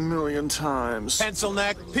this a million times. Pencil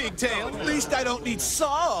neck, pigtail. At least I don't need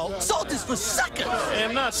salt. Salt is for suckers. Hey,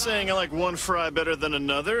 I'm not saying I like one fry better than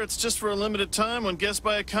another. It's just for a limited time. When guests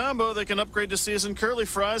buy a combo, they can upgrade to seasoned curly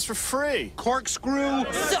fries for free.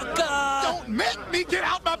 Corkscrew. Sucker. Don't make me get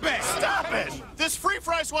out my bed. Stop it! This free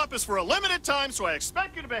fry swap is for a limited time, so I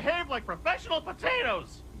expect you to behave like professional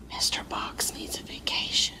potatoes. Mr. Box needs a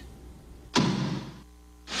vacation.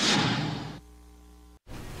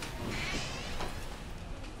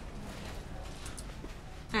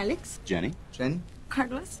 Alex? Jenny?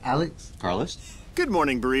 Carlos? Alex? Carlos? Good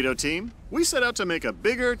morning, burrito team. We set out to make a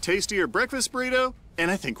bigger, tastier breakfast burrito, and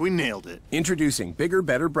I think we nailed it. Introducing Bigger,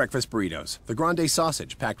 Better Breakfast Burritos. The Grande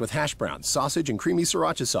sausage, packed with hash browns, sausage, and creamy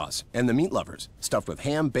sriracha sauce. And the Meat Lovers, stuffed with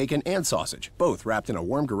ham, bacon, and sausage, both wrapped in a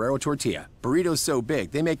warm Guerrero tortilla. Burritos so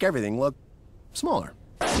big, they make everything look smaller.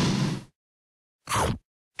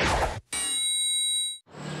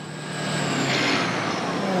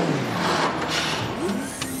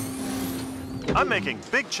 I'm making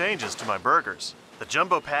big changes to my burgers. The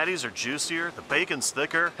jumbo patties are juicier, the bacon's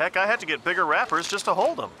thicker. Heck, I had to get bigger wrappers just to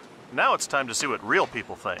hold them. Now it's time to see what real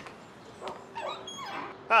people think.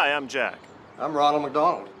 Hi, I'm Jack. I'm Ronald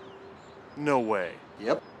McDonald. No way.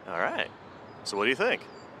 Yep. All right. So what do you think?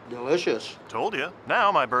 Delicious. Told you. Now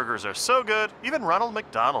my burgers are so good, even Ronald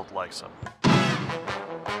McDonald likes them.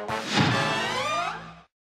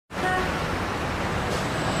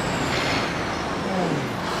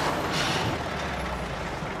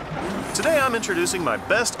 Today I'm introducing my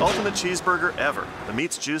best ultimate cheeseburger ever. The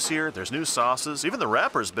meat's juicier, there's new sauces, even the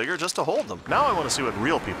wrapper's bigger just to hold them. Now I want to see what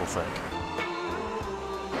real people think.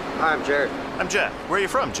 Hi, I'm Jared. I'm Jack. Where are you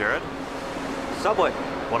from, Jared? Subway.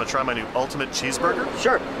 Want to try my new ultimate cheeseburger?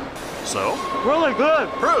 Sure. So? Really good.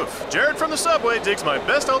 Proof. Jared from the Subway digs my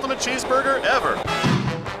best ultimate cheeseburger ever.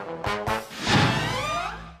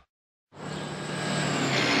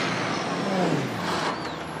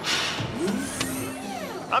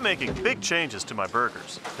 I'm making big changes to my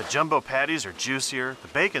burgers. The jumbo patties are juicier, the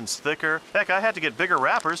bacon's thicker. Heck, I had to get bigger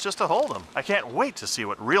wrappers just to hold them. I can't wait to see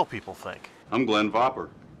what real people think. I'm Glenn Vopper.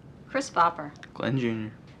 Chris Vopper. Glenn Jr.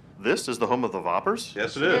 This is the home of the Voppers?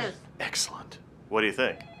 Yes, it is. Excellent. What do you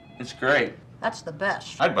think? It's great. That's the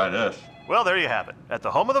best. I'd buy this. Well, there you have it. At the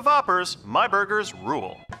home of the Voppers, my burgers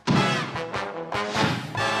rule.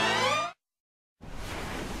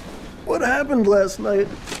 What happened last night?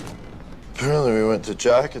 Apparently we went to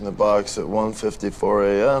Jack in the Box at 1:54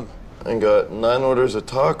 a.m. and got 9 orders of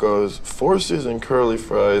tacos, 4 seasoned curly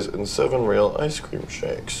fries, and 7 real ice cream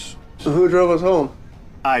shakes. So who drove us home?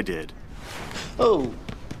 I did. Oh.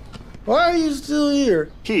 Why are you still here?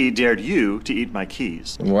 He dared you to eat my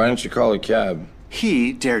keys. Why didn't you call a cab?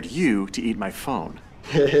 He dared you to eat my phone.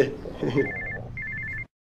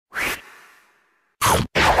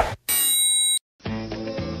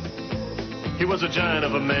 He was a giant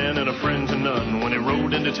of a man and a friend to none. When he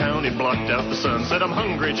rode into town, he blocked out the sun. Said, I'm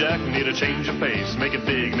hungry, Jack, need a change of pace. Make it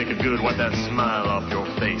big, make it good, wipe that smile off your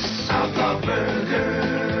face. Outlaw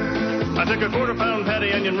Burger. I took a quarter-pound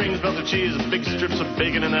patty, onion rings, melted cheese, big strips of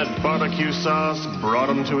bacon and that barbecue sauce. Brought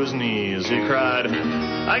him to his knees. He cried,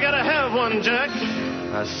 I gotta have one, Jack.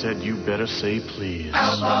 I said, you better say please.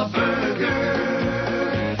 Outlaw Burger.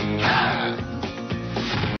 Ha!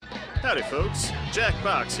 Howdy, folks. Jack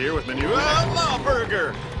Box here with my new Outlaw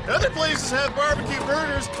Burger. Other places have barbecue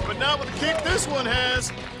burgers, but not with the kick this one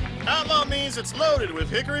has. Outlaw means it's loaded with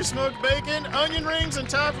hickory smoked bacon, onion rings, and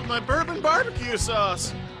topped with my bourbon barbecue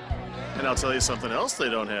sauce. And I'll tell you something else they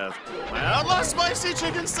don't have. My Outlaw Spicy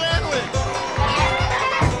Chicken Sandwich.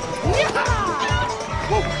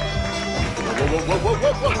 Whoa.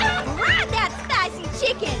 Whoa. Ride that spicy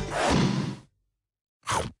chicken!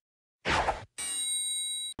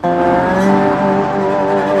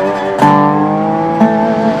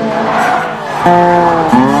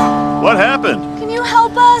 What happened? Can you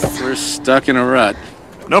help us? We're stuck in a rut.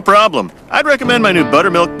 No problem. I'd recommend my new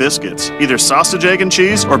buttermilk biscuits. Either sausage, egg, and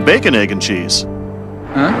cheese or bacon, egg, and cheese.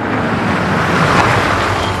 Huh?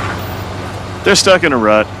 They're stuck in a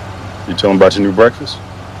rut. You tell them about your new breakfast?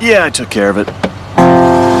 Yeah, I took care of it.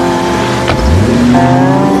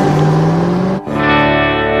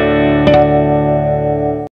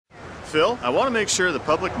 Phil, I want to make sure the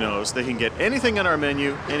public knows they can get anything on our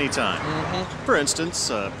menu anytime. For instance,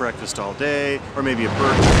 breakfast all day, or maybe a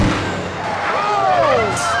burger.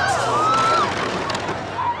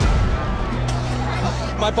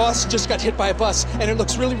 My boss just got hit by a bus, and it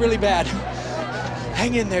looks really, really bad.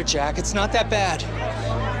 Hang in there, Jack. It's not that bad.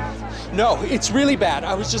 No, it's really bad.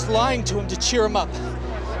 I was just lying to him to cheer him up.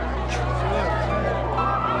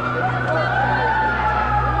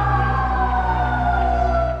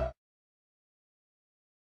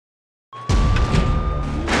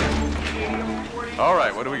 All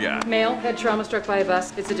right, what do we got? Male, head trauma struck by a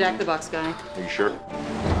bus. It's a Jack in the Box guy. Are you sure?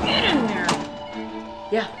 Get in there.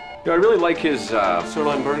 Yeah. You know, I really like his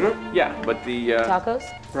sirloin burger. Yeah, but the Tacos?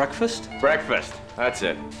 Breakfast? Breakfast. That's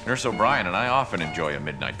it. Nurse O'Brien and I often enjoy a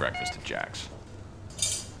midnight breakfast at Jack's.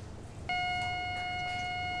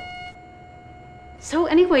 So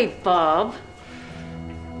anyway, Bob.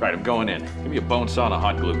 Right, I'm going in. Give me a bone saw and a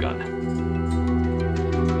hot glue gun.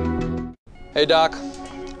 Hey, Doc.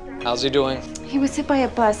 How's he doing? He was hit by a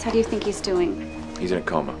bus. How do you think he's doing? He's in a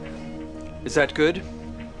coma. Is that good?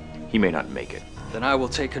 He may not make it. Then I will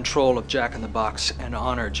take control of Jack in the Box and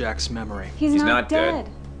honor Jack's memory. He's not dead.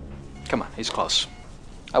 Come on, he's close.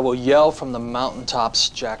 I will yell from the mountaintops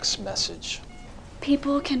Jack's message.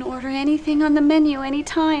 People can order anything on the menu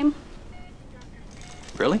anytime.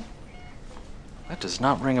 Really? That does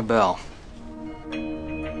not ring a bell.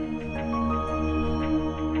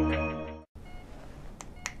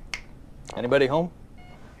 Anybody home?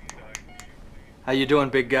 How you doing,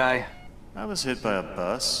 big guy? I was hit by a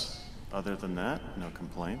bus. Other than that, no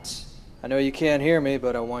complaints. I know you can't hear me,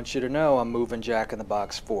 but I want you to know I'm moving Jack in the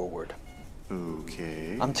Box forward.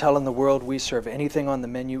 Okay. I'm telling the world we serve anything on the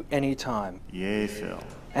menu anytime. Yay, Phil.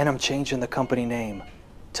 And I'm changing the company name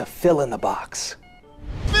to Fill in the Box.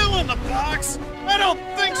 Fill in the box? I don't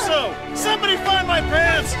think so! Somebody find my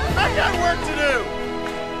pants! I got work to do!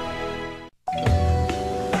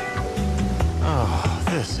 Oh,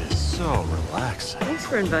 this is so relaxing. Thanks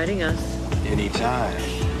for inviting us. Anytime.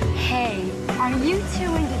 Hey, are you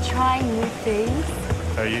two into trying new things?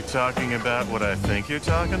 Are you talking about what I think you're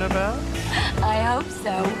talking about? I hope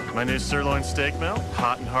so. My new sirloin steak melt,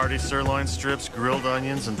 hot and hearty sirloin strips, grilled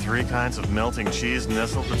onions, and 3 kinds of melting cheese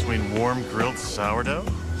nestled between warm grilled sourdough?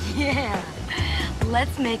 Yeah.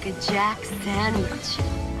 Let's make a Jack sandwich.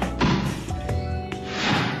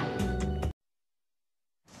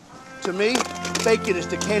 To me, bacon is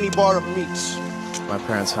the candy bar of meats. My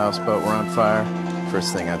parents' houseboat were on fire.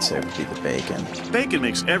 First thing I'd say would be the bacon. Bacon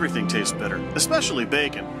makes everything taste better, especially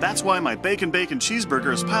bacon. That's why my Bacon Bacon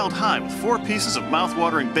Cheeseburger is piled high with 4 pieces of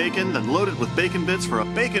mouth-watering bacon, then loaded with bacon bits for a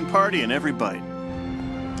bacon party in every bite.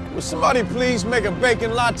 Will somebody please make a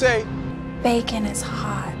bacon latte? Bacon is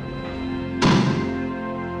hot.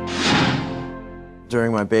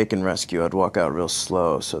 During my bacon rescue, I'd walk out real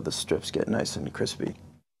slow so the strips get nice and crispy.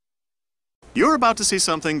 You're about to see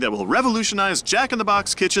something that will revolutionize Jack in the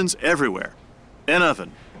Box kitchens everywhere. An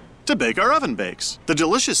oven. To bake our oven bakes. The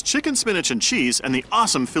delicious chicken, spinach, and cheese and the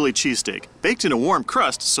awesome Philly cheesesteak. Baked in a warm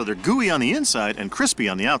crust so they're gooey on the inside and crispy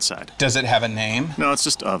on the outside. Does it have a name? No, it's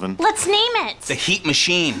just oven. Let's name it. The Heat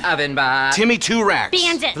Machine. Oven by Timmy Two Racks.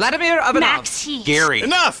 Bandit. Vladimir Ovenov. Max Heat. Gary.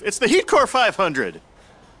 Enough! It's the Heat Core 500,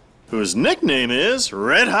 whose nickname is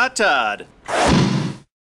Red Hot Todd.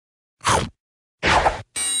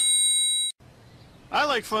 I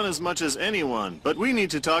like fun as much as anyone, but we need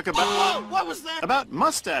to talk about... Oh, what was that? About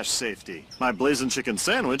mustache safety. My Blazin' Chicken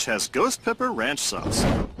Sandwich has ghost pepper ranch sauce.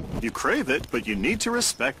 You crave it, but you need to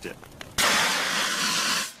respect it.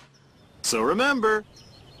 So remember,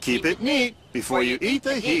 keep it neat before you eat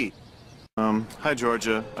the heat. Hi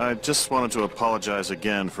Georgia. I just wanted to apologize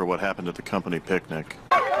again for what happened at the company picnic.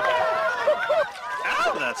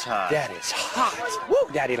 Ow, that's hot. That is hot. Woo,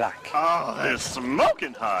 Daddy like. Oh, it's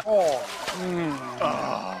smoking hot. Oh.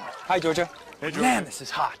 Oh. Hi, Georgia. Hey, Georgia. Man, this is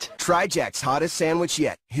hot. Try Jack's hottest sandwich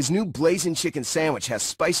yet. His new Blazin' Chicken Sandwich has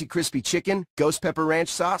spicy crispy chicken, ghost pepper ranch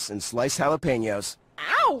sauce, and sliced jalapenos.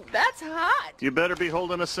 Ow, that's hot. You better be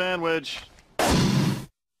holding a sandwich.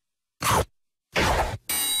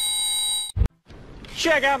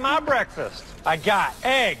 Check out my breakfast. I got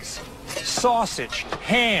eggs, sausage,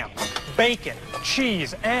 ham, bacon,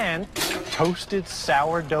 cheese, and toasted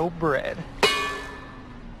sourdough bread.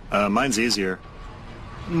 Mine's easier.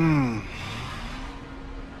 You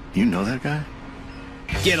know that guy?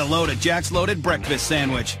 Get a load of Jack's Loaded Breakfast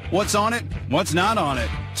Sandwich. What's on it? What's not on it?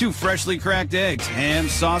 2 freshly cracked eggs, ham,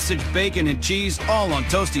 sausage, bacon, and cheese, all on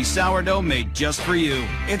toasty sourdough made just for you.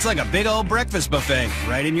 It's like a big old breakfast buffet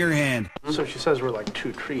right in your hand. So she says we're like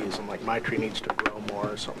 2 trees, and like my tree needs to grow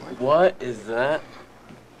more or something like that. What is that?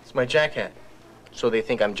 It's my Jack hat. So they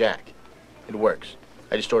think I'm Jack. It works.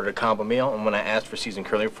 I just ordered a combo meal, and when I asked for seasoned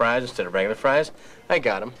curly fries instead of regular fries, I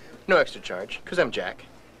got them. No extra charge, because I'm Jack.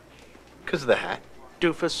 Because of the hat.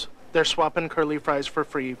 Doofus, they're swapping curly fries for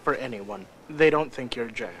free for anyone. They don't think you're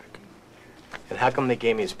Jack. And how come they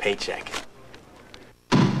gave me his paycheck?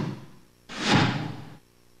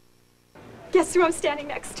 Guess who I'm standing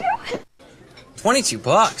next to?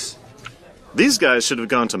 $22. These guys should have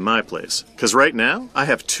gone to my place, because right now, I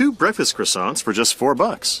have 2 breakfast croissants for just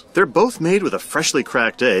 $4. They're both made with a freshly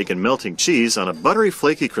cracked egg and melting cheese on a buttery,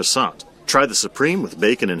 flaky croissant. Try the Supreme with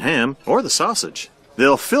bacon and ham, or the sausage.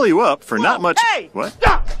 They'll fill you up for not much... Hey! What?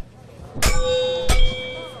 Stop!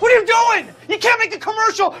 What are you doing? You can't make a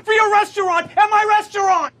commercial for your restaurant at my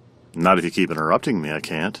restaurant! Not if you keep interrupting me, I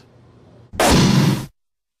can't.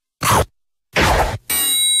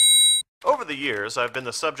 Over the years, I've been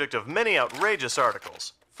the subject of many outrageous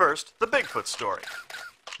articles. First, the Bigfoot story.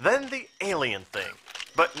 Then the alien thing.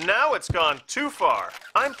 But now it's gone too far.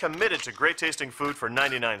 I'm committed to great-tasting food for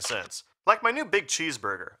 99 cents. Like my new big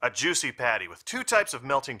cheeseburger, a juicy patty with 2 types of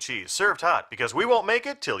melting cheese served hot because we won't make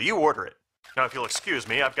it till you order it. Now, if you'll excuse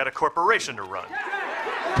me, I've got a corporation to run.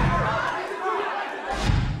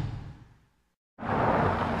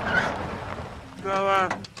 So,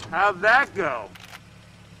 how'd that go?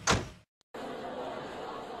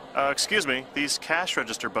 Excuse me, these cash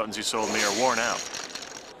register buttons you sold me are worn out.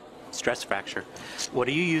 Stress fracture. What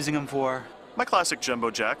are you using them for? My classic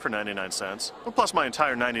Jumbo Jack for 99 cents, plus my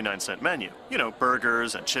entire 99-cent menu. You know,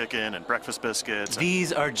 burgers and chicken and breakfast biscuits.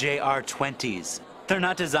 These are JR20s. They're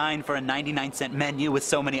not designed for a 99-cent menu with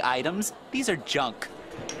so many items. These are junk.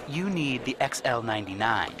 You need the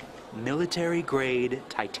XL99, military-grade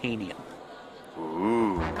titanium.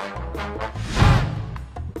 Ooh.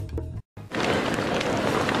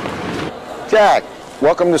 Jack,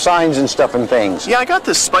 welcome to Signs and Stuff and Things. Yeah, I got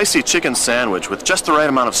this spicy chicken sandwich with just the right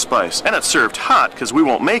amount of spice, and it's served hot because we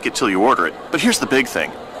won't make it till you order it. But here's the big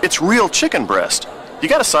thing. It's real chicken breast. You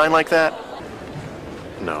got a sign like that?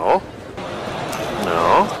 No.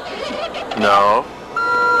 No. No.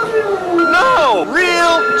 No!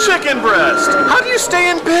 Real chicken breast! How do you stay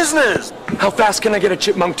in business? How fast can I get a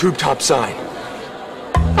chipmunk tube top sign?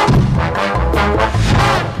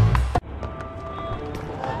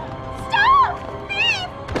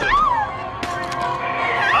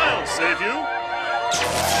 I'll save you.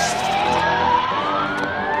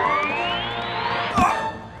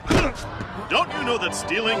 Don't you know that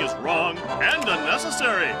stealing is wrong and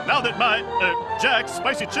unnecessary? Now that my, Jack's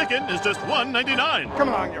spicy chicken is just $1.99. Come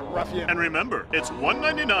on, you ruffian. And remember, it's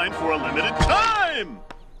 $1.99 for a limited time.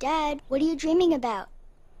 Dad, what are you dreaming about?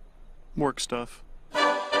 Work stuff.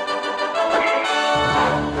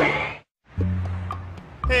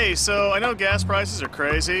 Hey, so I know gas prices are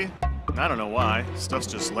crazy. I don't know why. Stuff's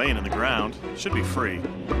just laying in the ground. Should be free.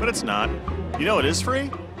 But it's not. You know what is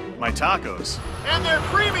free? My tacos. And they're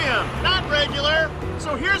premium, not regular.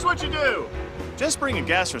 So here's what you do. Just bring a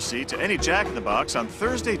gas receipt to any Jack in the Box on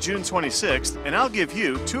Thursday, June 26th, and I'll give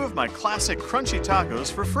you 2 of my classic crunchy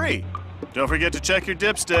tacos for free. Don't forget to check your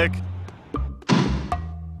dipstick.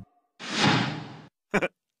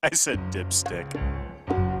 I said dipstick.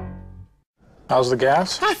 How's the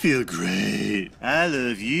gas? I feel great. I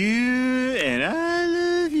love you, and I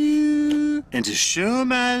love you. And to show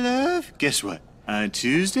my love, guess what? On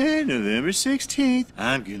Tuesday, November 16th,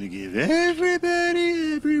 I'm gonna give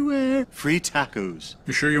everybody everywhere free tacos.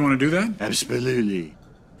 You sure you want to do that? Absolutely.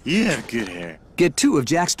 You have good hair. Get 2 of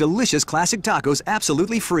Jack's delicious classic tacos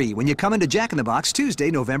absolutely free when you come into Jack in the Box Tuesday,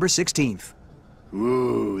 November 16th.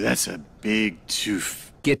 Ooh, that's a big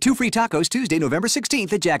tooth. Get 2 free tacos Tuesday, November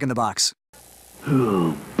 16th at Jack in the Box.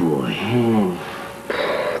 Oh, boy.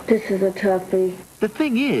 This is a toughie. The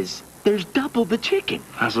thing is, there's double the chicken.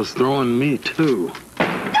 That's what's throwing me, too.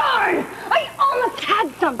 Darn! I almost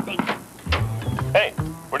had something. Hey,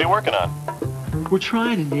 what are you working on? We're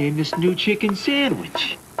trying to name this new chicken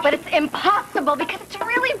sandwich. But it's impossible because it's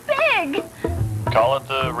really big. Call it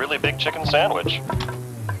the really big chicken sandwich.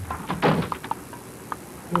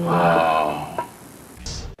 Wow.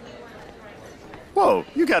 Whoa,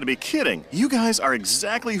 you gotta be kidding. You guys are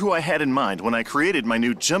exactly who I had in mind when I created my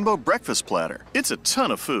new Jumbo Breakfast Platter. It's a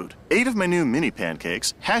ton of food. 8 of my new mini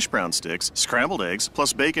pancakes, hash brown sticks, scrambled eggs,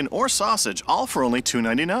 plus bacon or sausage, all for only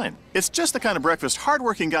 $2.99. It's just the kind of breakfast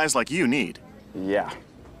hardworking guys like you need. Yeah.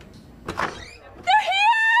 They're here!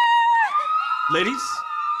 Ladies,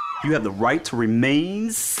 you have the right to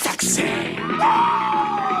remain sexy.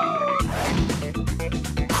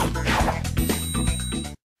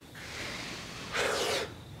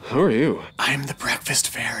 Who are you? I'm the breakfast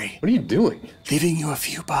fairy. What are you doing? Leaving you a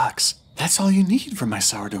few bucks. That's all you need for my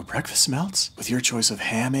sourdough breakfast melts. With your choice of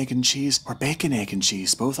ham, egg, and cheese or bacon, egg, and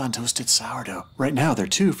cheese, both on toasted sourdough. Right now, they're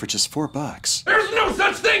 2 for just $4. There's no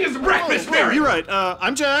such thing as a breakfast, Barry! You're right.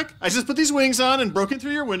 I'm Jack. I just put these wings on and broke in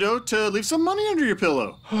through your window to leave some money under your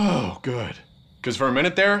pillow. Oh, good. Because for a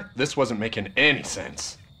minute there, this wasn't making any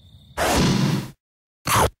sense.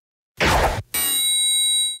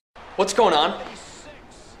 What's going on?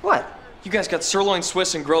 What? You guys got sirloin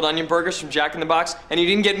Swiss and grilled onion burgers from Jack in the Box, and you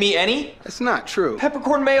didn't get me any? That's not true.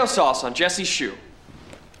 Peppercorn mayo sauce on Jesse's shoe.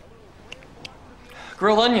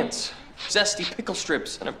 Grilled onions, zesty pickle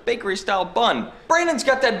strips, and a bakery-style bun. Brandon's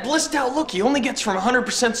got that blissed-out look he only gets from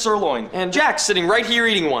 100% sirloin, and Jack's sitting right here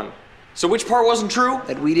eating one. So which part wasn't true?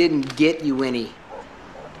 That we didn't get you any,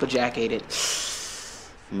 but Jack ate it.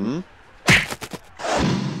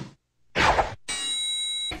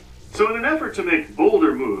 So in an effort to make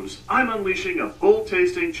bolder moves, I'm unleashing a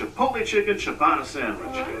bold-tasting Chipotle Chicken Ciabatta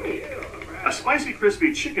sandwich. A spicy,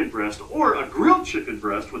 crispy chicken breast or a grilled chicken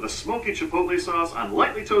breast with a smoky Chipotle sauce on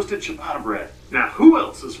lightly toasted ciabatta bread. Now, who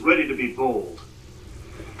else is ready to be bold?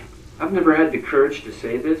 I've never had the courage to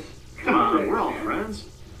say this. Come on, we're all friends.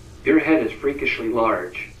 Your head is freakishly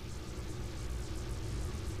large.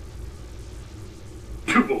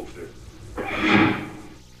 Too bold,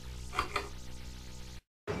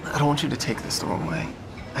 I don't want you to take this the wrong way.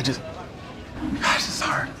 Gosh, it's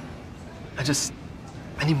hard. I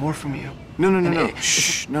need more from you. No.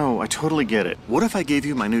 Shh, no, I totally get it. What if I gave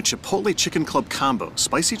you my new Chipotle Chicken Club combo?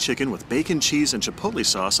 Spicy chicken with bacon, cheese, and Chipotle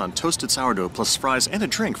sauce on toasted sourdough plus fries and a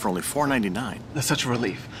drink for only $4.99. That's such a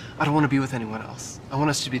relief. I don't want to be with anyone else. I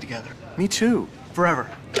want us to be together. Me too. Forever.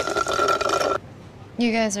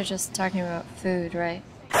 You guys are just talking about food, right?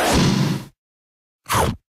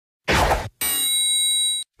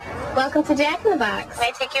 Welcome to Jack in the Box. May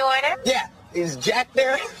I take your order? Yeah. Is Jack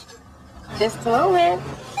there? Just a moment.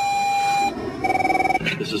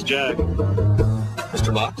 This is Jack.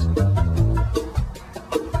 Mr. Box?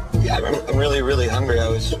 Yeah, I'm really, really hungry. I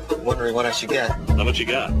was wondering what I should get. How much you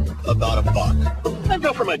got? About $1. I'd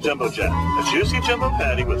go for my Jumbo Jack. A juicy jumbo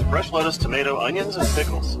patty with fresh lettuce, tomato, onions, and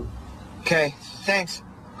pickles. Okay, thanks.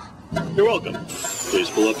 You're welcome. Please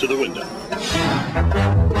pull up to the window.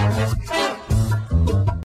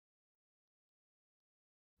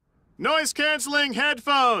 Noise-canceling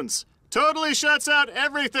headphones. Totally shuts out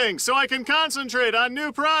everything so I can concentrate on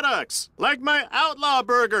new products. Like my Outlaw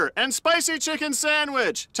Burger and Spicy Chicken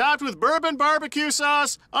Sandwich, topped with bourbon barbecue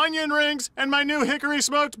sauce, onion rings, and my new hickory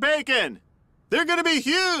smoked bacon. They're gonna be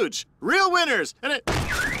huge, real winners, and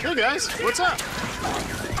Hey guys, what's up?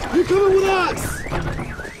 You're coming with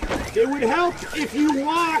us! It would help if you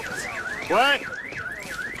walked! What?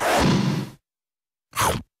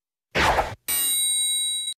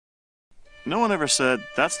 No one ever said,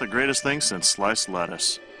 that's the greatest thing since sliced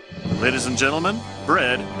lettuce. Ladies and gentlemen,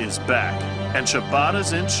 bread is back, and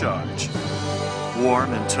ciabatta's in charge.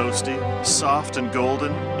 Warm and toasty, soft and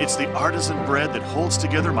golden, it's the artisan bread that holds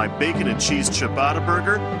together my bacon and cheese ciabatta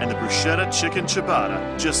burger and the bruschetta chicken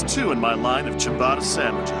ciabatta, just 2 in my line of ciabatta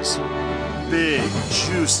sandwiches. Big,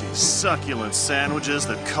 juicy, succulent sandwiches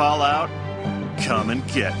that call out, come and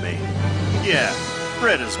get me. Yeah,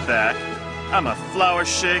 bread is back. I'm a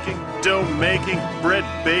flour-shaking, dough-making,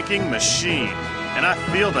 bread-baking machine, and I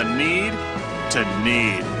feel the need to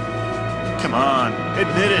need. Come on,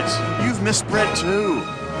 admit it, you've missed bread too.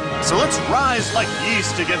 So let's rise like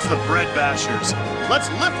yeast against the bread bashers. Let's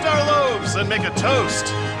lift our loaves and make a toast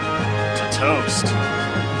to toast.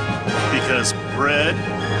 Because bread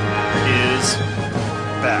is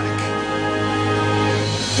back.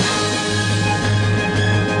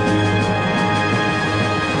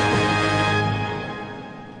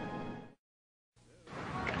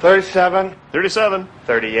 $37. 37.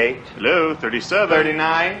 38. Hello, 37.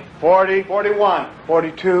 39. 40. 41.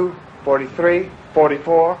 42. 43.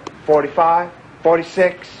 44. 45.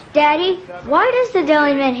 46. Daddy, why does the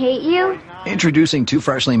deli man hate you? Introducing 2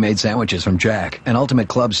 freshly made sandwiches from Jack, an ultimate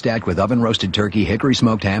club stacked with oven-roasted turkey, hickory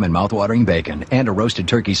smoked ham, and mouth-watering bacon, and a roasted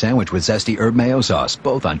turkey sandwich with zesty herb mayo sauce,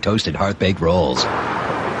 both on toasted hearth-baked rolls.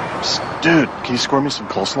 Psst, dude, can you score me some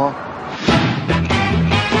coleslaw?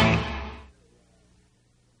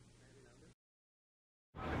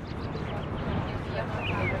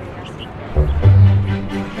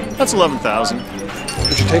 That's 11,000.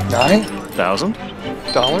 Did you take 9,000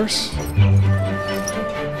 dollars?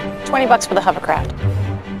 $20 for the hovercraft.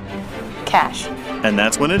 Cash. And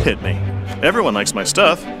that's when it hit me. Everyone likes my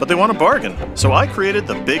stuff, but they want a bargain. So I created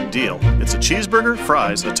the big deal. It's a cheeseburger,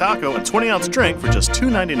 fries, a taco, and 20-ounce drink for just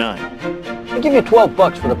 $2.99. I'll give you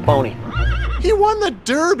 $12 for the pony. He won the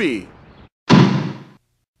Derby.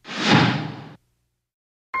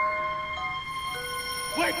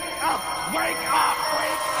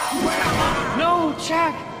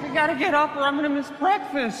 gotta get up or I'm gonna miss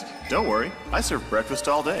breakfast. Don't worry, I serve breakfast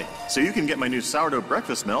all day, so you can get my new sourdough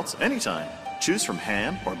breakfast melts anytime. Choose from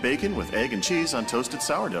ham or bacon with egg and cheese on toasted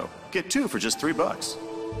sourdough. Get 2 for just $3.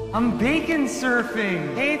 I'm bacon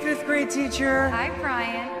surfing. Hey, 5th grade teacher. Hi,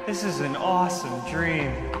 Brian. This is an awesome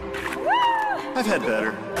dream. I've had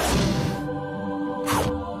better.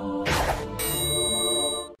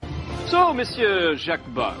 So, Monsieur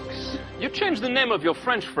Jacques Box, you changed the name of your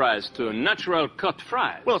French fries to natural cut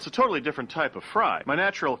fries. Well, it's a totally different type of fry. My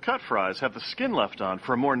natural cut fries have the skin left on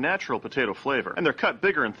for a more natural potato flavor. And they're cut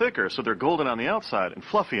bigger and thicker, so they're golden on the outside and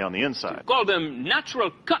fluffy on the inside. You call them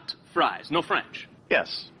natural cut fries, no French.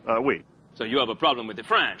 Yes, oui. So you have a problem with the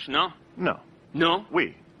French, no? No. No?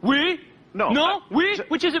 Oui. Oui? No. No? Oui?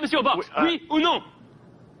 Which is it, Monsieur Box? Oui or no?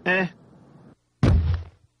 Eh.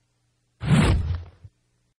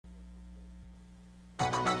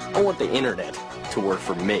 I want the internet to work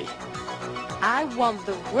for me. I want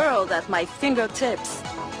the world at my fingertips.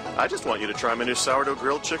 I just want you to try my new sourdough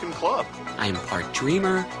grilled chicken club. I am part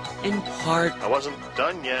dreamer and part... I wasn't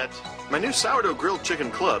done yet. My new sourdough grilled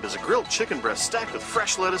chicken club is a grilled chicken breast stacked with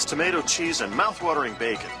fresh lettuce, tomato, cheese, and mouth-watering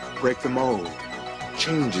bacon. Break the mold.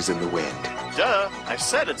 Change is in the wind. Duh! I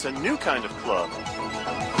said it's a new kind of club.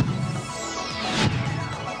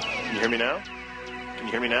 Can you hear me now? Can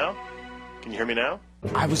you hear me now? Can you hear me now?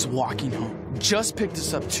 I was walking home, just picked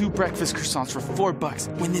us up 2 breakfast croissants for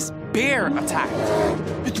 $4 when this bear attacked.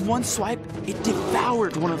 With one swipe, it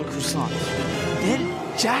devoured one of the croissants.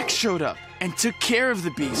 Then Jack showed up and took care of the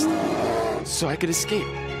beast so I could escape.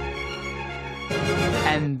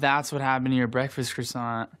 And that's what happened to your breakfast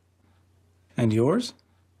croissant. And yours?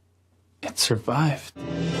 It survived.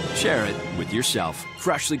 Share it with yourself.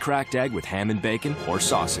 Freshly cracked egg with ham and bacon or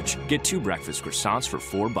sausage. Get 2 breakfast croissants for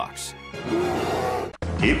 $4.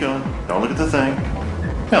 Keep going. Don't look at the thing.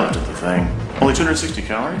 I looked at the thing. Only 260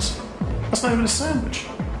 calories? That's not even a sandwich.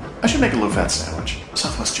 I should make a low-fat sandwich.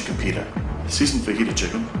 Southwest chicken pita. Seasoned fajita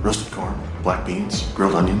chicken, roasted corn, black beans,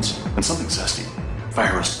 grilled onions, and something zesty.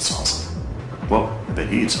 Fire-roasted salsa. Well, I bet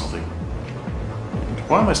he eats healthy.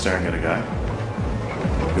 Why am I staring at a guy?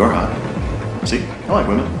 You're hot. See? I like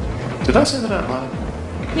women. Did I say that out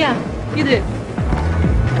loud? Yeah, you did.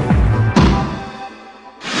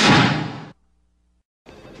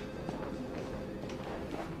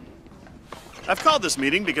 I've called this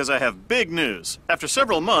meeting because I have big news. After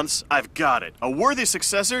several months, I've got it. A worthy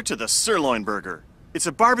successor to the sirloin burger. It's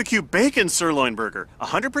a barbecue bacon sirloin burger.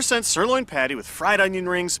 100% sirloin patty with fried onion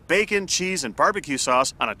rings, bacon, cheese, and barbecue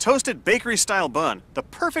sauce on a toasted bakery-style bun. The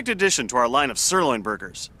perfect addition to our line of sirloin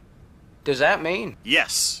burgers. Does that mean?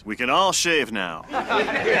 Yes, we can all shave now.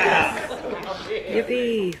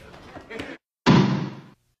 Yippee.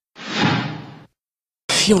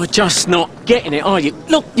 You're just not getting it, are you?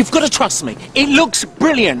 Look, you've got to trust me. It looks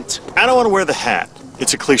brilliant. I don't want to wear the hat.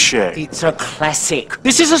 It's a cliche. It's a classic.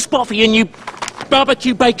 This is a spot for your new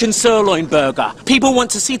barbecue bacon sirloin burger. People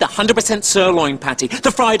want to see the 100% sirloin patty,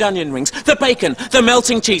 the fried onion rings, the bacon, the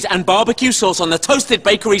melting cheese, and barbecue sauce on the toasted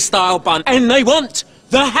bakery-style bun. And they want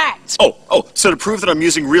the hat. Oh, so to prove that I'm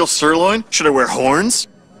using real sirloin, should I wear horns?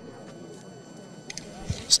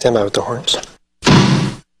 Stand by with the horns.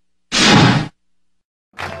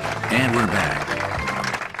 And we're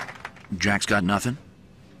back. Jack's got nothing?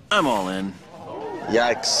 I'm all in.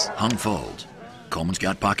 Yikes. Hung fold. Coleman's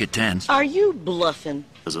got pocket tens. Are you bluffing?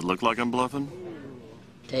 Does it look like I'm bluffing?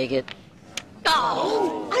 Take it.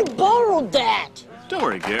 Oh, I borrowed that. Don't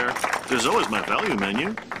worry, Gare. There's always my value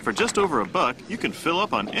menu. For just over $1, you can fill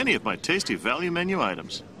up on any of my tasty value menu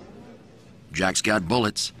items. Jack's got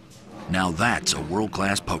bullets. Now that's a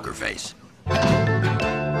world-class poker face.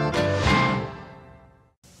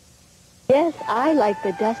 Yes, I like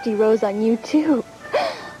the dusty rose on you, too.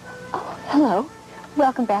 Oh, hello.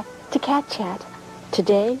 Welcome back to Cat Chat.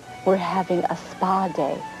 Today, we're having a spa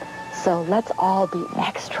day, so let's all be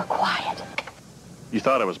extra quiet. You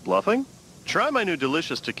thought I was bluffing? Try my new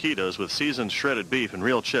delicious taquitos with seasoned shredded beef and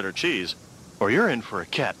real cheddar cheese, or you're in for a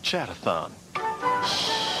Cat Chat-a-thon.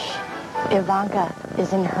 Shh. Ivanka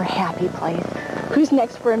is in her happy place. Who's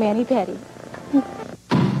next for a mani-pedi?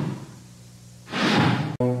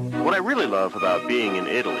 What I really love about being in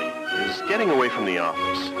Italy is getting away from the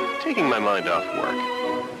office, taking my mind off work.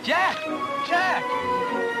 Jack! Jack!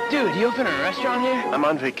 Dude, you open a restaurant here? I'm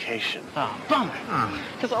on vacation. Oh, bummer.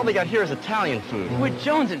 Because all they got here is Italian food. We're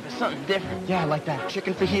jonesing for something different. Yeah, like that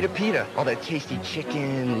chicken fajita pita. All that tasty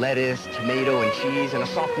chicken, lettuce, tomato, and cheese, and a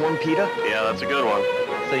soft warm pita. Yeah, that's a good one.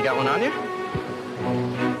 So you got one on you?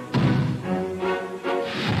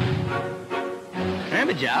 Grab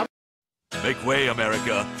a job. Make way,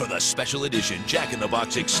 America, for the special edition Jack in the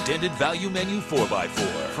Box Extended Value Menu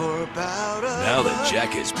 4x4. Now that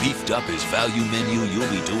Jack has beefed up his value menu, you'll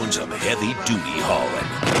be doing some heavy-duty hauling.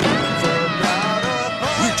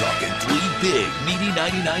 We're talking 3 big, meaty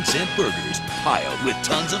 99-cent burgers piled with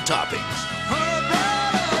tons of toppings.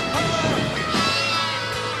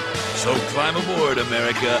 So climb aboard,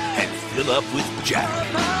 America, and fill up with Jack.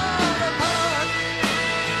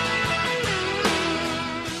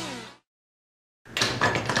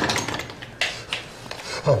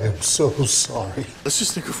 I am so sorry. Let's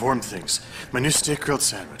just think of warm things. My new steak grilled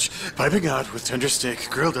sandwich. Piping hot with tender steak,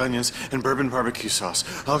 grilled onions, and bourbon barbecue sauce.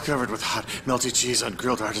 All covered with hot, melty cheese on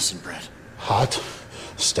grilled artisan bread. Hot,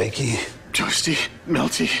 steaky, toasty,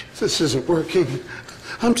 melty. This isn't working.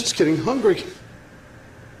 I'm just getting hungry.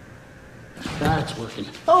 That's working.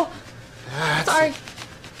 Oh, sorry.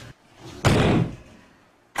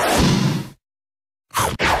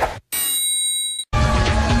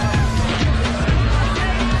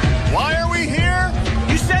 Why are we here?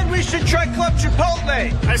 You said we should try Club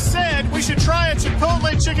Chipotle. I said we should try a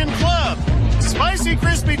Chipotle Chicken Club. Spicy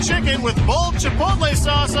crispy chicken with bold Chipotle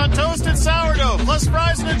sauce on toasted sourdough, plus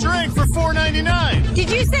fries and a drink for $4.99. Did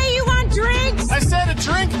you say you want drinks? I said a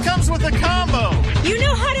drink comes with a combo. You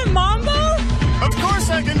know how to mambo? Of course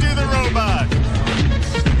I can do the robot.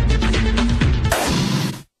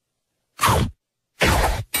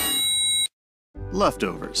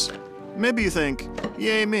 Leftovers. Maybe you think,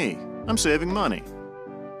 yay me, I'm saving money.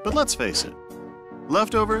 But let's face it,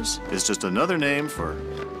 leftovers is just another name for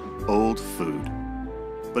old food.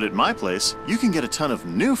 But at my place, you can get a ton of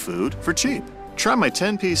new food for cheap. Try my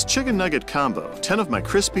 10-piece chicken nugget combo, 10 of my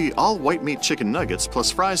crispy all-white meat chicken nuggets plus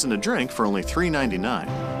fries and a drink for only $3.99.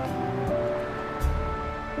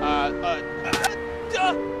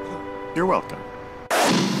 You're welcome.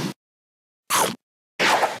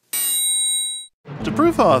 To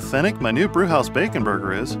prove how authentic my new Brewhouse Bacon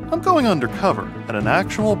Burger is, I'm going undercover at an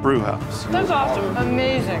actual brewhouse. That's awesome.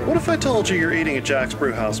 Amazing. What if I told you you're eating at Jack's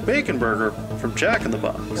Brewhouse Bacon Burger from Jack in the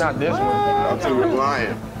Box? Not this one. Not too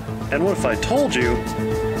lying. And what if I told you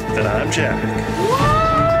that I'm Jack? No!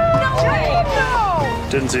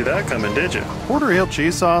 Didn't see that coming, did you? Order ale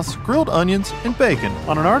cheese sauce, grilled onions, and bacon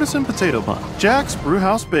on an artisan potato bun. Jack's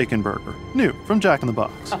Brewhouse Bacon Burger, new from Jack in the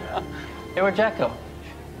Box. Hey, where'd Jack go?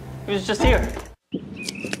 He was just here.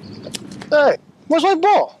 Hey, where's my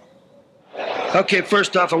ball? Okay,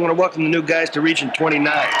 first off, I want to welcome the new guys to Region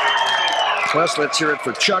 29. Plus, let's hear it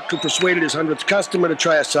for Chuck, who persuaded his 100th customer to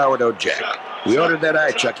try a sourdough Jack. We ordered that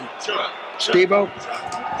eye, Chucky. Steve-O?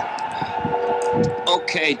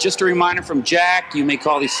 Okay, just a reminder from Jack, you may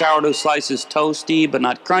call these sourdough slices toasty but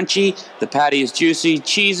not crunchy. The patty is juicy,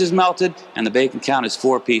 cheese is melted, and the bacon count is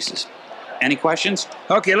 4 pieces. Any questions?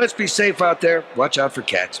 Okay, let's be safe out there. Watch out for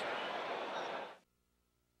cats.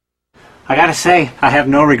 I gotta say, I have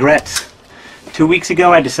no regrets. 2 weeks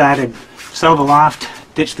ago I decided, sell the loft,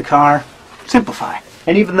 ditch the car, simplify.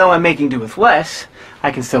 And even though I'm making do with less,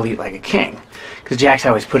 I can still eat like a king. Because Jack's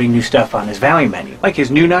always putting new stuff on his value menu, like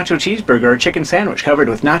his new nacho cheeseburger or chicken sandwich covered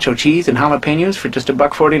with nacho cheese and jalapenos for just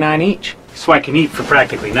 $1.49 each. So I can eat for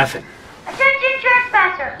practically nothing. Attention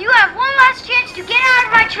trespasser! You have one last chance to get out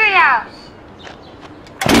of my treehouse.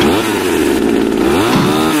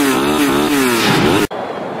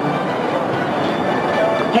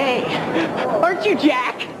 Hey, aren't you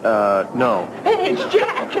Jack? No. Hey, it's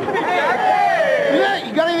Jack! Yeah,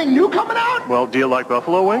 you got anything new coming out? Well, do you like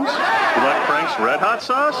buffalo wings? You like Frank's Red Hot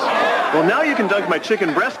sauce? Well, now you can dunk my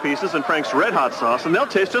chicken breast pieces in Frank's Red Hot sauce, and they'll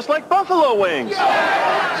taste just like buffalo wings.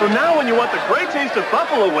 So now when you want the great taste of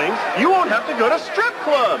buffalo wings, you won't have to go to strip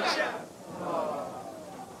clubs.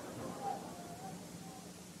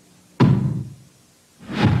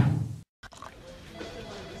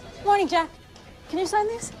 Morning, Jack. Can you sign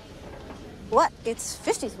this? What? It's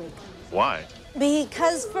 50th week. Why?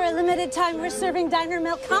 Because for a limited time, we're serving diner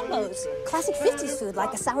melt combos. Classic 50s food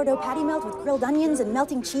like a sourdough patty melt with grilled onions and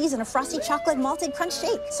melting cheese and a frosty chocolate malted crunch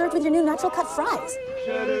shake, served with your new natural cut fries.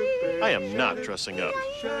 I am not dressing up.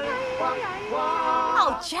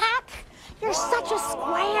 Oh, Jack, you're such a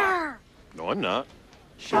square. No, I'm not.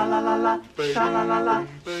 Sha-la-la-la, sha-la-la-la,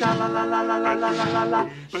 sha-la-la-la-la-la-la-la,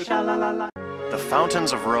 sha-la-la-la. The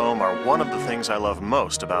fountains of Rome are one of the things I love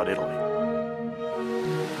most about Italy.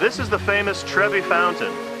 This is the famous Trevi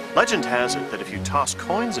Fountain. Legend has it that if you toss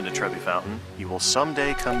coins into Trevi Fountain, you will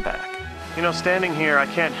someday come back. You know, standing here, I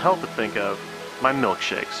can't help but think of my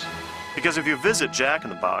milkshakes. Because if you visit Jack in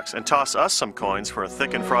the Box and toss us some coins for a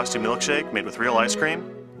thick and frosty milkshake made with real ice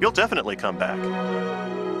cream, you'll definitely come back.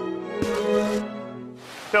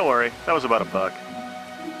 Don't worry, that was about $1.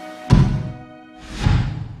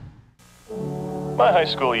 My high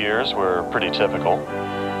school years were pretty typical.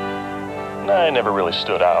 I never really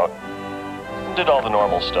stood out. Did all the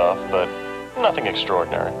normal stuff, but nothing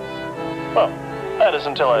extraordinary. Well, that is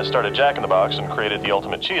until I started Jack in the Box and created the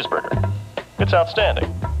ultimate cheeseburger. It's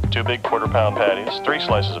outstanding. 2 big quarter-pound patties, 3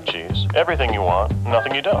 slices of cheese, everything you want,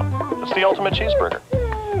 nothing you don't. It's the ultimate cheeseburger.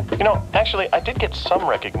 You know, actually, I did get some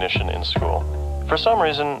recognition in school. For some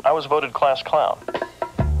reason, I was voted class clown.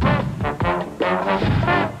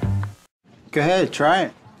 Go ahead, try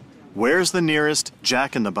it. Where's the nearest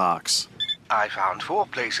Jack in the Box? I found 4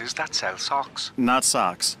 places that sell socks. Not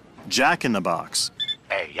socks. Jack in the Box.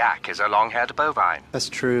 A yak is a long-haired bovine. That's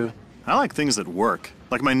true. I like things that work,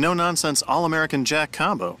 like my no-nonsense All-American Jack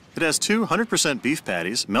combo. It has 2 100% beef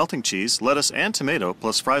patties, melting cheese, lettuce, and tomato,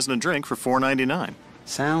 plus fries and a drink for $4.99.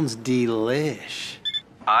 Sounds delish.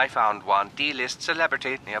 I found one D-list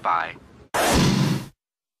celebrity nearby.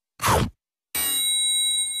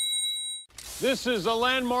 This is a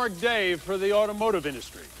landmark day for the automotive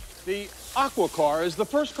industry. The Aqua car is the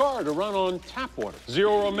first car to run on tap water,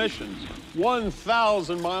 0 emissions,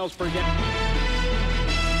 1,000 miles per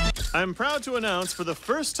gallon. I'm proud to announce for the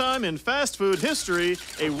first time in fast food history,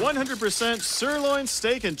 a 100% sirloin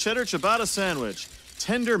steak and cheddar ciabatta sandwich.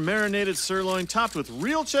 Tender marinated sirloin topped with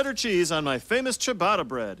real cheddar cheese on my famous ciabatta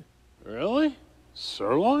bread. Really?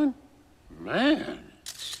 Sirloin? Man.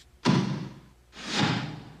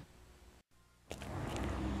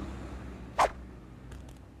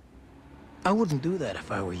 I wouldn't do that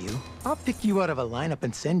if I were you. I'll pick you out of a lineup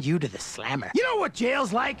and send you to the slammer. You know what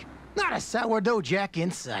jail's like? Not a sourdough Jack in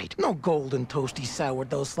sight. No golden toasty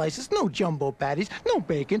sourdough slices, no jumbo patties, no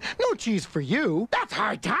bacon, no cheese for you. That's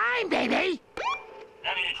hard time, baby! Any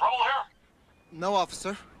trouble here? No,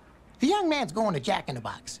 officer. The young man's going to Jack in the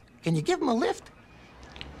Box. Can you give him a lift?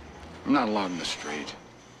 I'm not allowed in the street.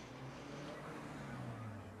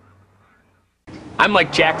 I'm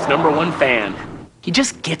like Jack's #1 fan. He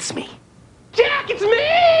just gets me. Jack, it's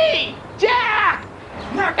me! Jack!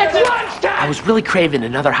 It's lunchtime! I was really craving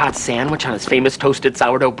another hot sandwich on his famous toasted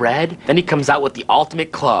sourdough bread. Then he comes out with the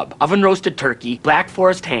ultimate club. Oven-roasted turkey, Black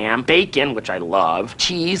Forest ham, bacon, which I love,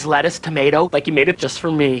 cheese, lettuce, tomato, like he made it just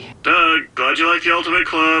for me. Doug, glad you like the ultimate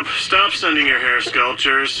club. Stop sending your hair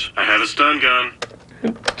sculptures. I have a stun gun.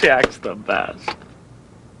 Jack's the best.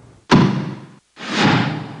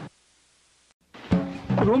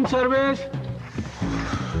 Room service.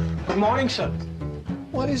 Good morning, sir.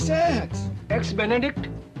 What is that? Eggs Benedict?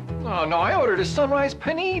 Oh, no, I ordered a sunrise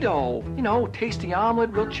panito. You know, tasty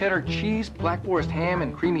omelet, real cheddar cheese, Black Forest ham,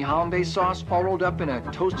 and creamy hollandaise sauce, all rolled up in a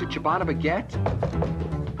toasted ciabatta baguette.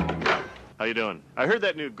 How you doing? I heard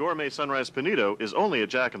that new gourmet sunrise panito is only a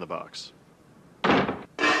Jack in the Box. And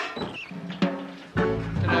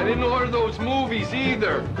I didn't order those movies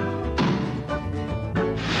either.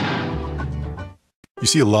 You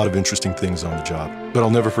see a lot of interesting things on the job, but I'll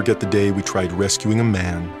never forget the day we tried rescuing a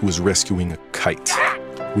man who was rescuing a kite.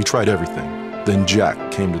 We tried everything. Then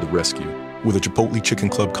Jack came to the rescue with a Chipotle Chicken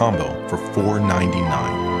Club combo for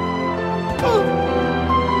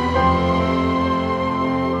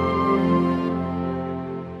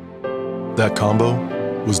 $4.99. That combo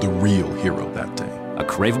was the real hero that day. A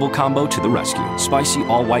craveable combo to the rescue. Spicy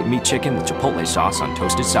all-white meat chicken with Chipotle sauce on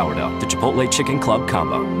toasted sourdough. The Chipotle Chicken Club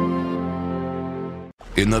combo.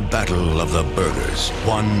 In the battle of the burgers,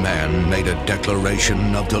 one man made a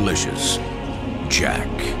declaration of delicious. Jack.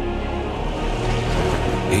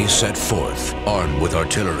 He set forth, armed with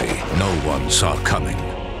artillery no one saw coming,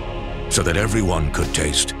 so that everyone could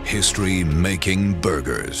taste history-making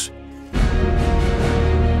burgers.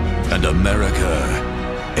 And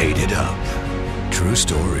America ate it up. True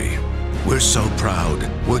story. We're so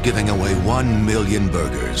proud, we're giving away 1 million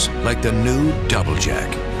burgers, like the new Double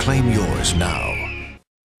Jack. Claim yours now.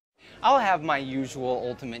 I'll have my usual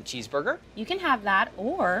ultimate cheeseburger. You can have that,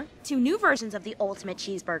 or 2 new versions of the ultimate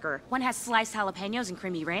cheeseburger. One has sliced jalapenos and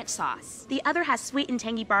creamy ranch sauce. The other has sweet and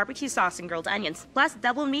tangy barbecue sauce and grilled onions, plus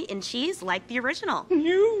double meat and cheese like the original.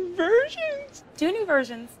 New versions? 2 new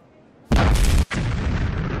versions.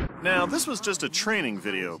 Now, this was just a training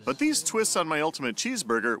video, but these twists on my ultimate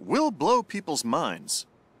cheeseburger will blow people's minds.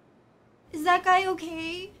 Is that guy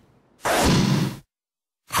okay?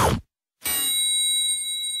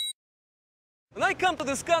 When I come to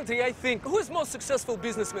this country, I think, who is most successful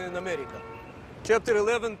businessman in America? Chapter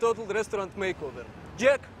 11, Total Restaurant Makeover.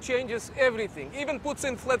 Jack changes everything, even puts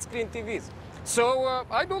in flat-screen TVs. So,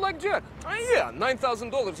 I do like Jack. Yeah,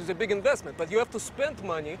 $9,000 is a big investment, but you have to spend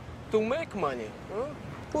money to make money.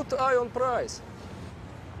 Put eye on price.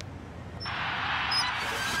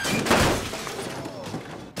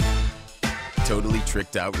 Totally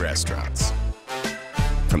tricked out restaurants.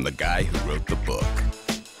 from the guy who wrote the book.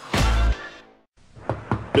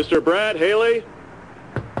 Mr. Brad Haley?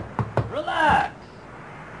 Relax.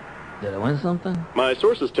 Did I win something? My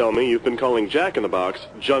sources tell me you've been calling Jack in the Box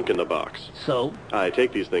junk in the box. So? I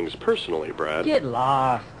take these things personally, Brad. Get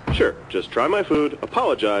lost. Sure, just try my food,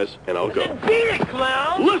 apologize, and I'll go. Beat it,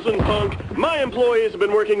 clown! Listen, punk! My employees have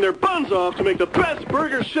been working their buns off to make the best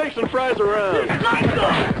burgers, shakes, and fries around.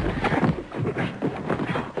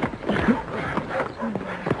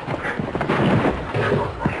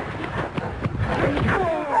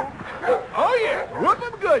 Oh, yeah. Whoop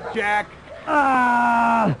 'em good, Jack.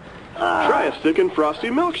 Try a thick and frosty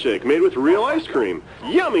milkshake made with real ice cream.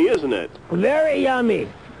 Yummy, isn't it? Very yummy.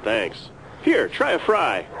 Thanks. Here, try a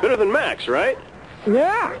fry. Better than Max, right?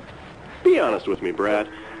 Yeah. Be honest with me, Brad.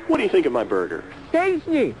 What do you think of my burger?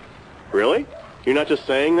 Tasty. Really? You're not just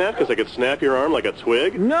saying that because I could snap your arm like a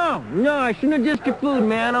twig? No, I shouldn't have dissed your food,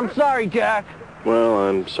 man. I'm sorry, Jack. Well,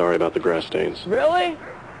 I'm sorry about the grass stains. Really?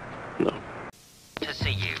 No. To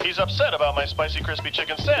see you. He's upset about my spicy crispy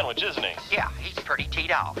chicken sandwich, isn't he? Yeah, he's pretty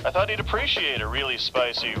teed off. I thought he'd appreciate a really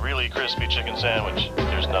spicy, really crispy chicken sandwich.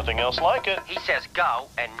 There's nothing else like it. He says go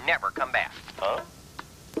and never come back. Huh?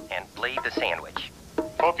 And leave the sandwich.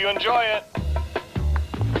 Hope you enjoy it.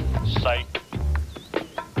 Psych.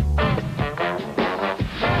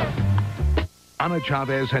 Ana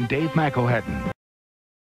Chavez and Dave McElhatton.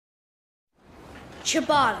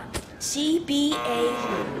 Ciabatta. C-B-A.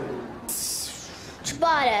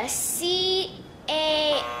 Ciabatta.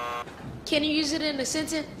 C-A... Can you use it in a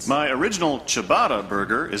sentence? My original ciabatta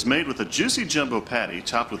burger is made with a juicy jumbo patty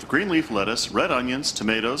topped with green leaf lettuce, red onions,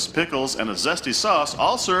 tomatoes, pickles, and a zesty sauce,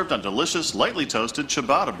 all served on delicious, lightly toasted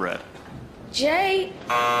ciabatta bread. J...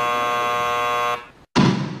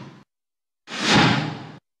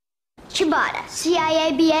 Ciabatta.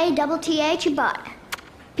 C-I-A-B-A-T-T-A, ciabatta.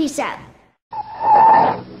 Peace out.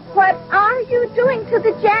 What are you doing to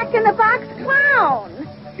the Jack in the Box clown?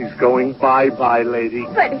 He's going bye-bye, lady.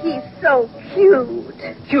 But he's so cute.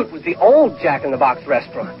 Cute with the old Jack in the Box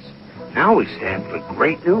restaurants. Now we stand for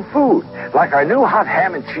great new food, like our new hot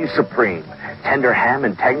ham and cheese supreme. Tender ham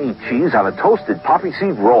and tangy cheese on a toasted poppy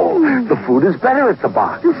seed roll. The food is better at the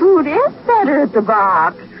box. The food is better at the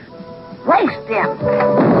box. Waste him.